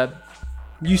 And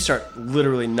you start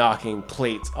literally knocking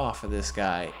plates off of this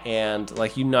guy, and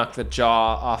like you knock the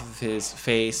jaw off of his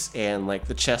face and like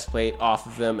the chest plate off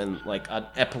of him and like an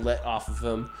epaulette off of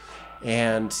him,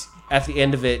 and at the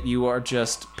end of it you are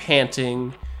just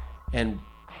panting and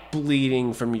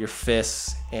bleeding from your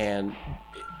fists and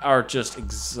are just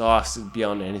exhausted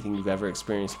beyond anything you've ever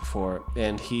experienced before.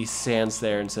 And he stands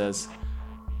there and says,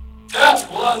 That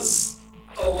was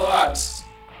a lot.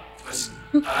 But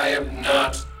I am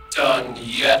not done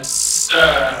yet,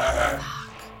 sir.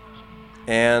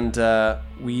 and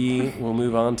we will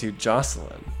move on to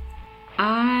Jocelyn.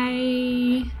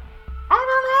 I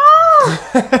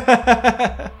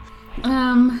don't know.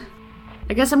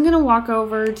 I guess I'm gonna walk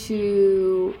over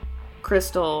to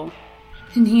Crystal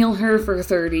and heal her for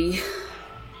 30.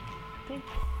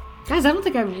 Guys, I don't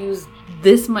think I've used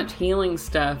this much healing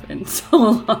stuff in so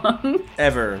long.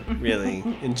 Ever, really,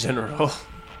 in general.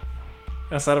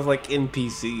 Outside of like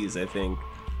NPCs, I think.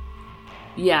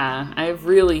 Yeah, I've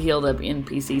really healed up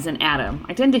NPCs and Adam.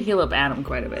 I tend to heal up Adam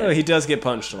quite a bit. Oh, he does get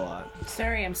punched a lot.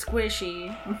 Sorry, I'm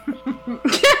squishy.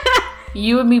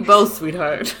 You and me both,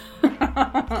 sweetheart.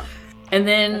 And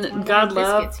then, God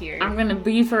love, Biscuits here. I'm gonna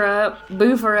boof her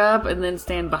up, and then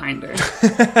stand behind her.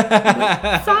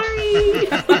 Sorry!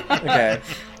 Okay.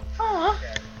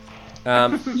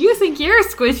 You think you're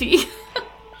squishy.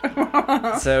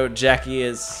 So Jackie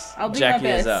is I'll do Jackie my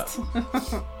is up.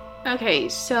 best. Okay,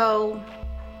 so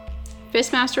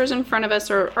Fistmaster is in front of us,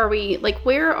 or are we like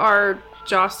where are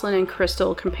Jocelyn and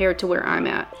Crystal compared to where I'm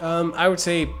at? I would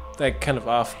say like kind of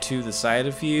off to the side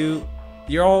of you.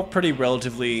 You're all pretty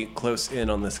relatively close in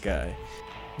on this guy.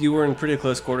 you were in pretty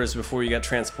close quarters before you got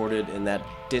transported, and that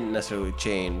didn't necessarily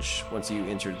change once you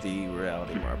entered the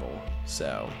reality marble.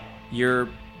 So you're...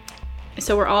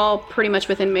 So we're all pretty much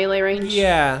within melee range?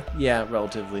 Yeah,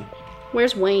 relatively.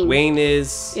 Where's Wayne? Wayne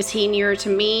is... Is he nearer to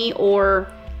me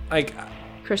or like...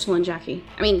 Crystal and Jackie?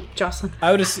 I mean, Jocelyn.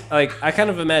 I would I kind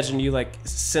of imagine you like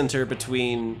center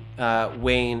between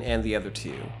Wayne and the other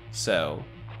two. So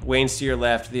Wayne's to your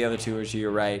left, the other two are to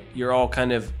your right. You're all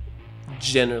kind of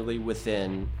generally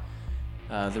within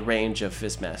the range of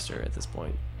Fistmaster at this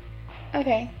point.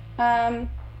 Okay. I'm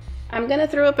gonna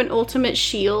throw up an ultimate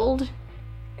shield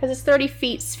because it's 30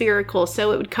 feet spherical,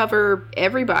 so it would cover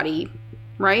everybody,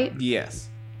 right? Yes.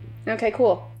 Okay,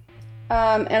 cool.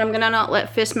 And I'm gonna not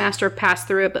let Fistmaster pass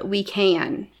through it, but we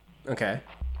can. Okay.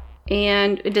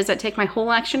 And does that take my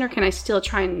whole action, or can I still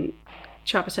try and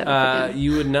chop us up?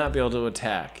 You would not be able to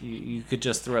attack. You could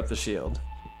just throw up the shield.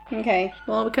 Okay.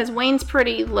 Well, because Wayne's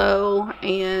pretty low,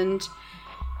 and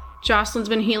Jocelyn's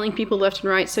been healing people left and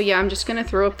right, so yeah, I'm just gonna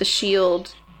throw up the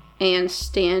shield and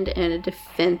stand in a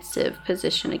defensive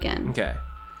position again. Okay.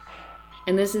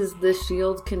 And the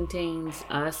shield contains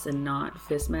us and not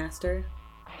Fistmaster?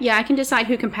 Yeah, I can decide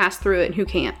who can pass through it and who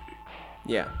can't.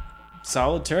 Yeah.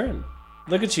 Solid turn.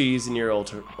 Look at you using your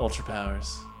ultra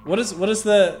powers. What is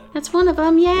the... That's one of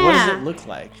them, yeah. What does it look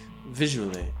like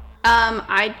visually?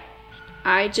 I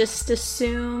just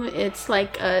assume it's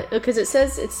like because it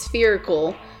says it's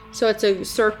spherical, so it's a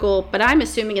circle, but I'm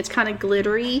assuming it's kind of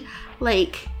glittery,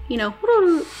 like,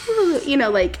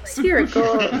 like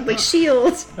spherical, like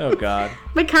shields. Oh, God.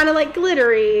 But kind of like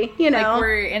glittery, Like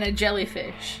we're in a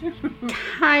jellyfish.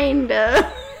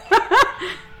 Kinda.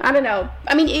 I don't know.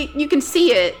 I mean, you can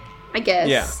see it, I guess.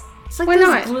 Yeah. It's like Why those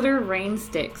not? glitter rain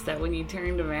sticks that when you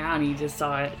turned around, you just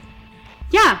saw it.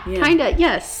 Yeah, Yeah. kinda,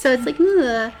 yes. So it's like,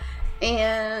 ugh.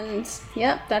 And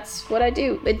yep, that's what I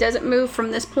do. It doesn't move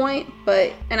from this point,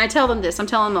 and I tell them this. I'm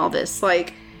telling them all this.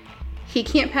 Like, he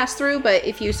can't pass through, but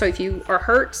if you are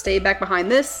hurt, stay back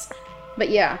behind this. But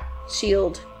yeah,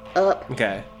 shield up.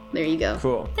 Okay. There you go.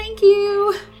 Cool. Thank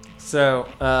you! So,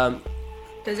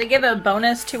 Does it give a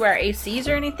bonus to our ACs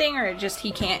or anything, or just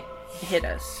he can't hit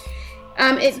us?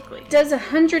 It does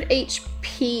 100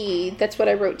 HP. That's what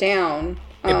I wrote down.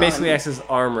 it basically acts as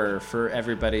armor for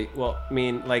everybody. Well, I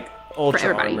mean, like, ultra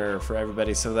everybody. armor for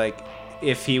everybody. So, like,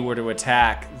 if he were to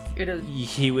attack,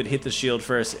 he would hit the shield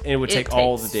first, and it would take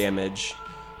all the damage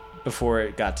before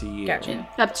it got to you. Gotcha.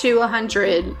 Up to 100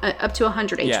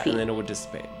 HP. Yeah, and then it would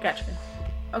dissipate. Gotcha.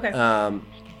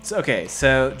 Okay.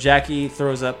 So Jackie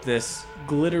throws up this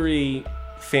glittery,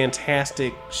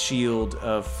 fantastic shield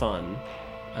of fun.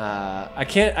 I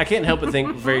can't help but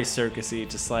think very circusy,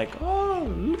 just like, oh,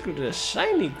 look at this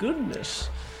shiny goodness.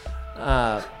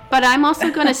 But I'm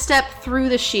also going to step through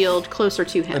the shield closer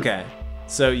to him. Okay,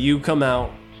 so you come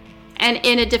out. And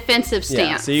in a defensive stance.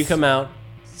 Yeah, so you come out,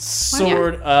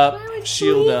 sword up,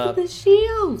 shield up. The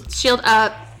shield! Shield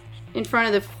up in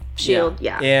front of the shield,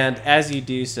 yeah. And as you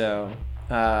do so,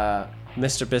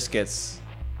 Mr. Biscuits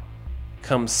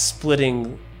comes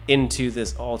splitting into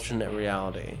this alternate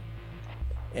reality.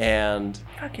 And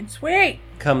Fucking sweet.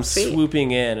 comes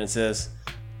swooping in and says,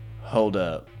 "Hold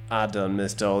up, I done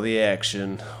missed all the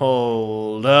action.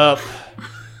 Hold up."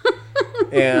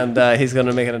 And he's going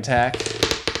to make an attack.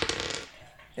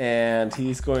 And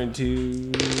he's going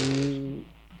to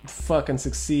fucking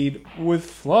succeed with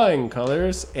flying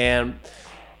colors and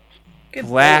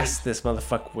blast this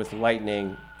motherfucker with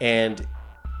lightning. And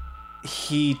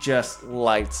he just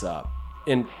lights up.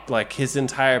 And like his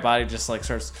entire body just like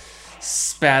starts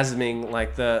spasming,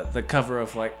 like the cover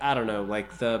of, like, I don't know,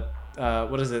 like the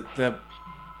what is it, the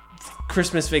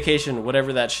Christmas Vacation,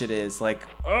 whatever that shit is, like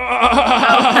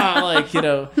like, you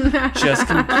know, just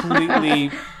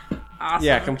completely Awesome.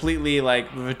 yeah, completely, like,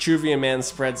 Vitruvian Man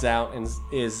spreads out and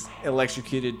is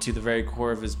electrocuted to the very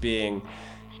core of his being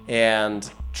and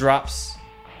drops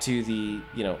to the,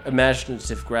 you know,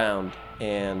 imaginative ground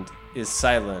and is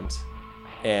silent.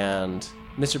 And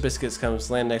Mr. Biscuits comes,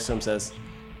 land next to him, says,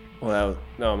 "Well,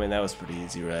 that was pretty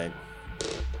easy, right?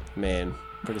 Man,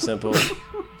 pretty simple.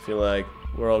 Feel like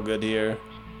we're all good here.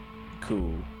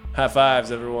 Cool. High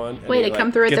fives, everyone." And Way he, to like,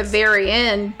 come through at the gets- very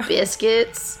end,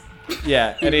 Biscuits.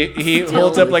 Yeah, and he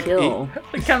holds up like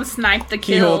Come snipe the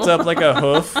kill. he holds up like a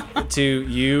hoof to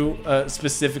you,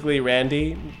 specifically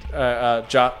Randy,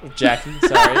 Jackie.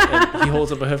 Sorry, and he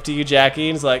holds up a hoof to you, Jackie,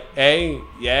 and is like, "Hey,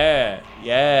 yeah,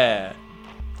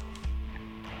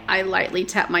 I lightly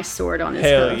tap my sword on his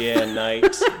hell hoof. yeah,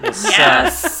 knight."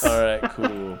 Yes. All right,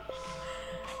 cool.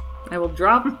 I will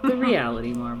drop the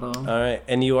reality marble. All right,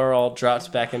 and you are all dropped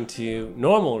back into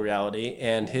normal reality,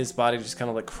 and his body just kind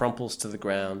of like crumples to the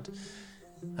ground,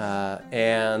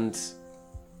 And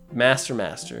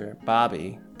Master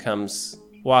Bobby comes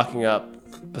walking up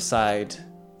beside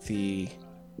the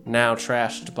now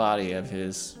trashed body of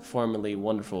his formerly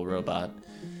wonderful robot.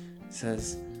 He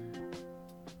says,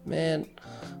 "Man,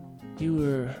 you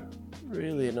were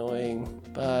really annoying,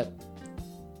 but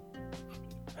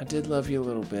I did love you a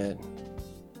little bit.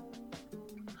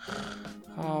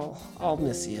 I'll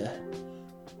miss you,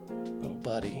 little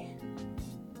buddy."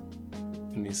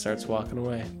 And he starts walking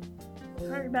away.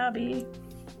 Sorry, Bobby.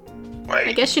 Wait,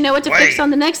 I guess you know what to fix on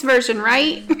the next version,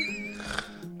 right?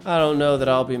 I don't know that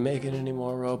I'll be making any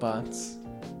more robots.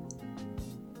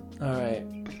 Alright.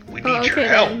 We need your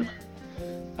help.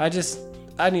 Then.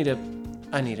 I need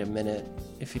a minute,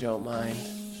 if you don't mind.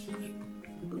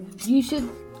 You should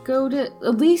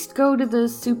at least go to the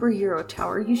superhero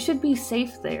tower. You should be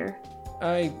safe there.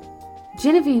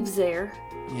 Genevieve's there.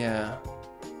 Yeah.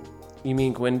 You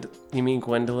mean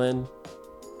Gwendolyn?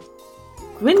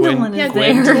 Gwendolyn is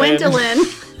there. Gwendolyn.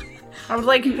 I was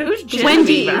like, who's Genevieve?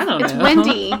 Wendy. I don't It's know.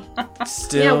 Wendy.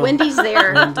 Still. Yeah, Wendy's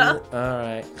there.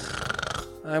 Alright.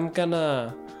 I'm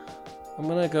gonna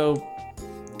go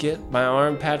get my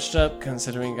arm patched up,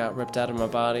 considering it got ripped out of my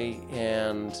body,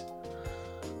 and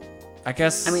I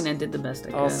guess I mean, I did the best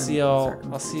I could. I'll see y'all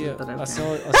later.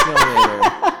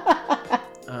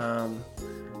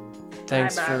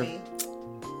 Thanks Bye, for Bobby.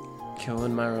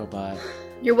 killing my robot.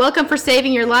 You're welcome for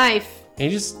saving your life. And he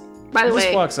just By the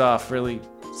way, walks off really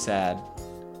sad.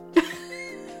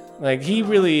 Like, he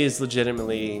really is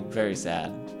legitimately very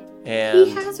sad. And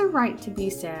He has a right to be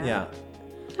sad. yeah.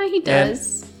 yeah, he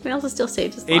does. He also still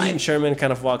saved his Agent life. Sherman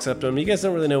kind of walks up to him. You guys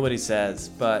don't really know what he says,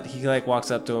 but he like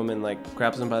walks up to him and like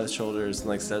grabs him by the shoulders and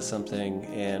like says something,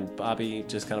 and Bobby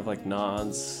just kind of like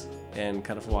nods and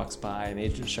kind of walks by, and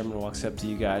Agent Sherman walks up to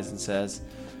you guys and says,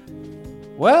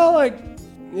 "Well, like,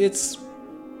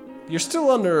 you're still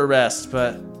under arrest,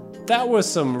 but that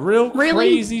was some real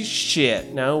crazy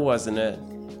shit, now wasn't it?"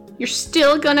 You're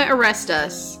still gonna arrest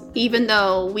us, even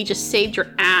though we just saved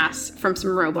your ass from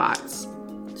some robots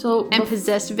So and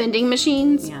possessed vending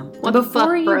machines. yeah. What the fuck,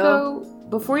 bro?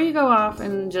 Before you go off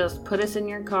and just put us in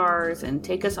your cars and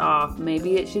take us off,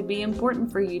 maybe it should be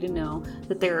important for you to know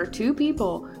that there are two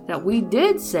people that we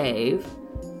did save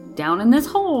down in this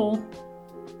hole,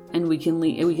 and we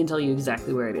can tell you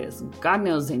exactly where it is. God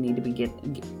knows they need to be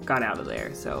got out of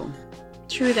there. So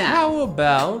True that. How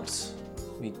about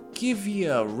we give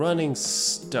you a running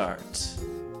start?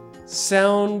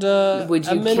 Sound would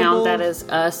you amenable? count that as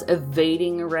us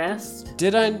evading arrest?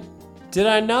 Did I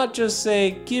not just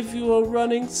say give you a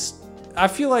running I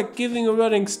feel like giving a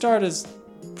running start is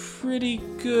pretty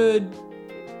good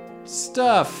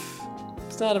stuff.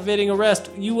 It's not evading arrest.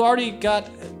 You've already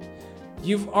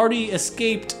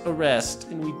escaped arrest,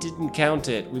 and we didn't count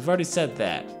it. We've already said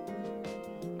that.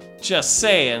 Just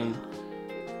saying.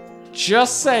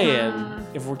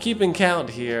 If we're keeping count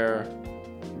here,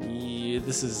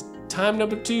 this is time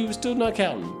number 2, still not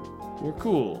counting. We're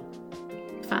cool.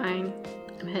 Fine.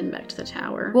 I'm heading back to the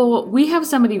tower. Well, we have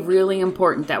somebody really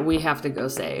important that we have to go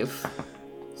save.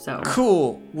 So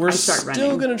Cool. We're I start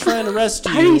still running. gonna try and arrest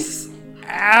you Nice.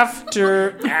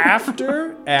 after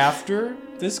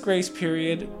this grace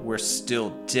period. We're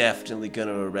still definitely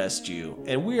gonna arrest you,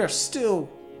 and we are still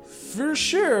for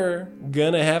sure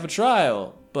gonna have a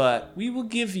trial. But we will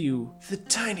give you the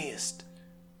tiniest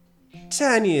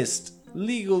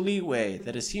legal leeway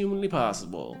that is humanly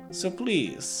possible. So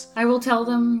please, I will tell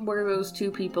them where those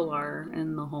two people are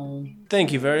in the hole.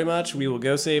 thank you very much. We will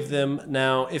go save them.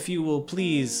 Now, if you will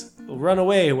please run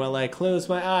away while I close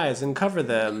my eyes and cover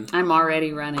them. I'm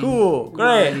already running. Cool,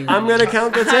 already great. I'm gonna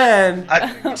count to 10.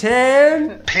 I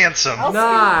 10, pants him.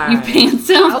 9. You pants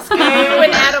him? You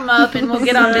and Adam up and we'll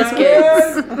get on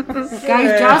biscuits.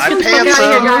 Guys, Josh I can still pants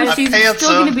get him. here, I guys. She's pants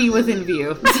still going him. to be within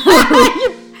view.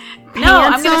 No,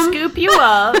 I'm Handsome. gonna scoop you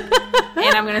up,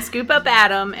 and I'm gonna scoop up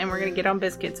Adam, and we're gonna get on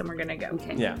biscuits, and we're gonna go.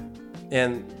 Okay. Yeah,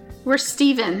 and Where's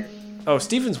Steven?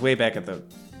 Steven's way back at the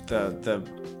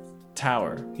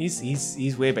tower.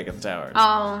 He's way back at the tower.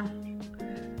 Oh,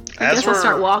 I As guess I'll we're,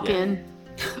 start walking.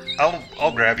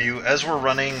 I'll grab you as we're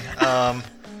running. I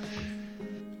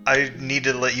need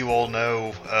to let you all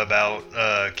know about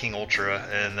King Ultra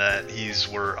and that he's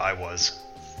where I was.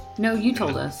 No, you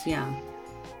told us, yeah.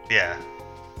 Yeah,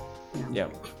 Yeah,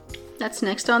 That's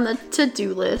next on the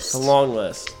to-do list. it's a long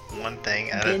list. one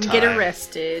thing at a Didn't time. get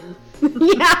arrested.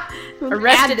 Yeah.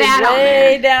 Arrested Add that is on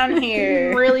way there. down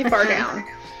here. Really far down.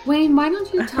 Wayne, why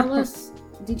don't you tell us...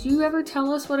 Did you ever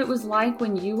tell us what it was like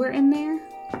when you were in there?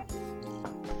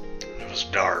 It was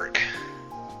dark.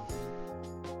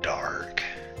 Dark.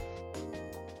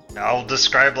 I'll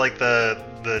describe like the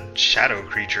the shadow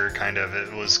creature, kind of.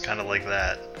 It was kind of like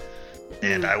that.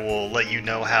 And I will let you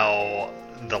know how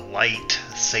the light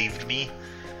saved me.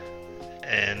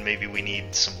 And maybe we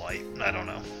need some light. I don't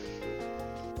know.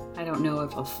 I don't know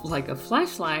if a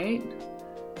flashlight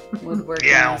would work.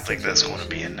 Yeah, I don't think that's going to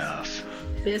be enough.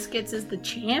 Biscuits is the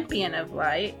champion of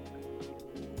light.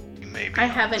 Maybe I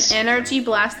have an energy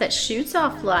blast that shoots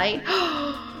off light.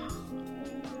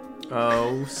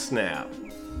 Oh, snap.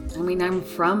 I mean, I'm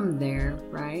from there,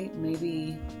 right?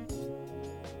 Maybe.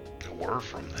 We're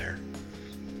from there.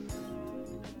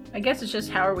 I guess it's just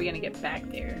how are we going to get back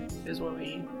there is what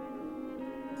we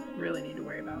really need to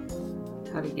worry about.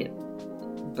 How to get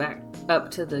back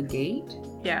up to the gate?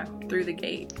 Yeah, through the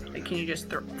gate. Like, can you just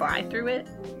fly through it?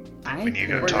 I We need to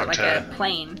go Or is it talk like to. a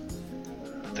plane?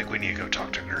 I think we need to go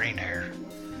talk to Green Hair.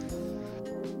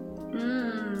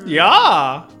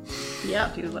 Yeah!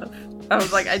 Yep.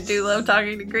 I do love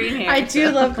talking to green hair. I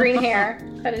do love green hair.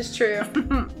 That is true.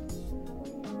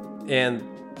 And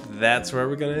that's where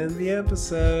we're gonna end the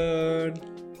episode.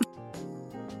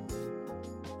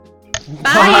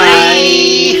 Bye!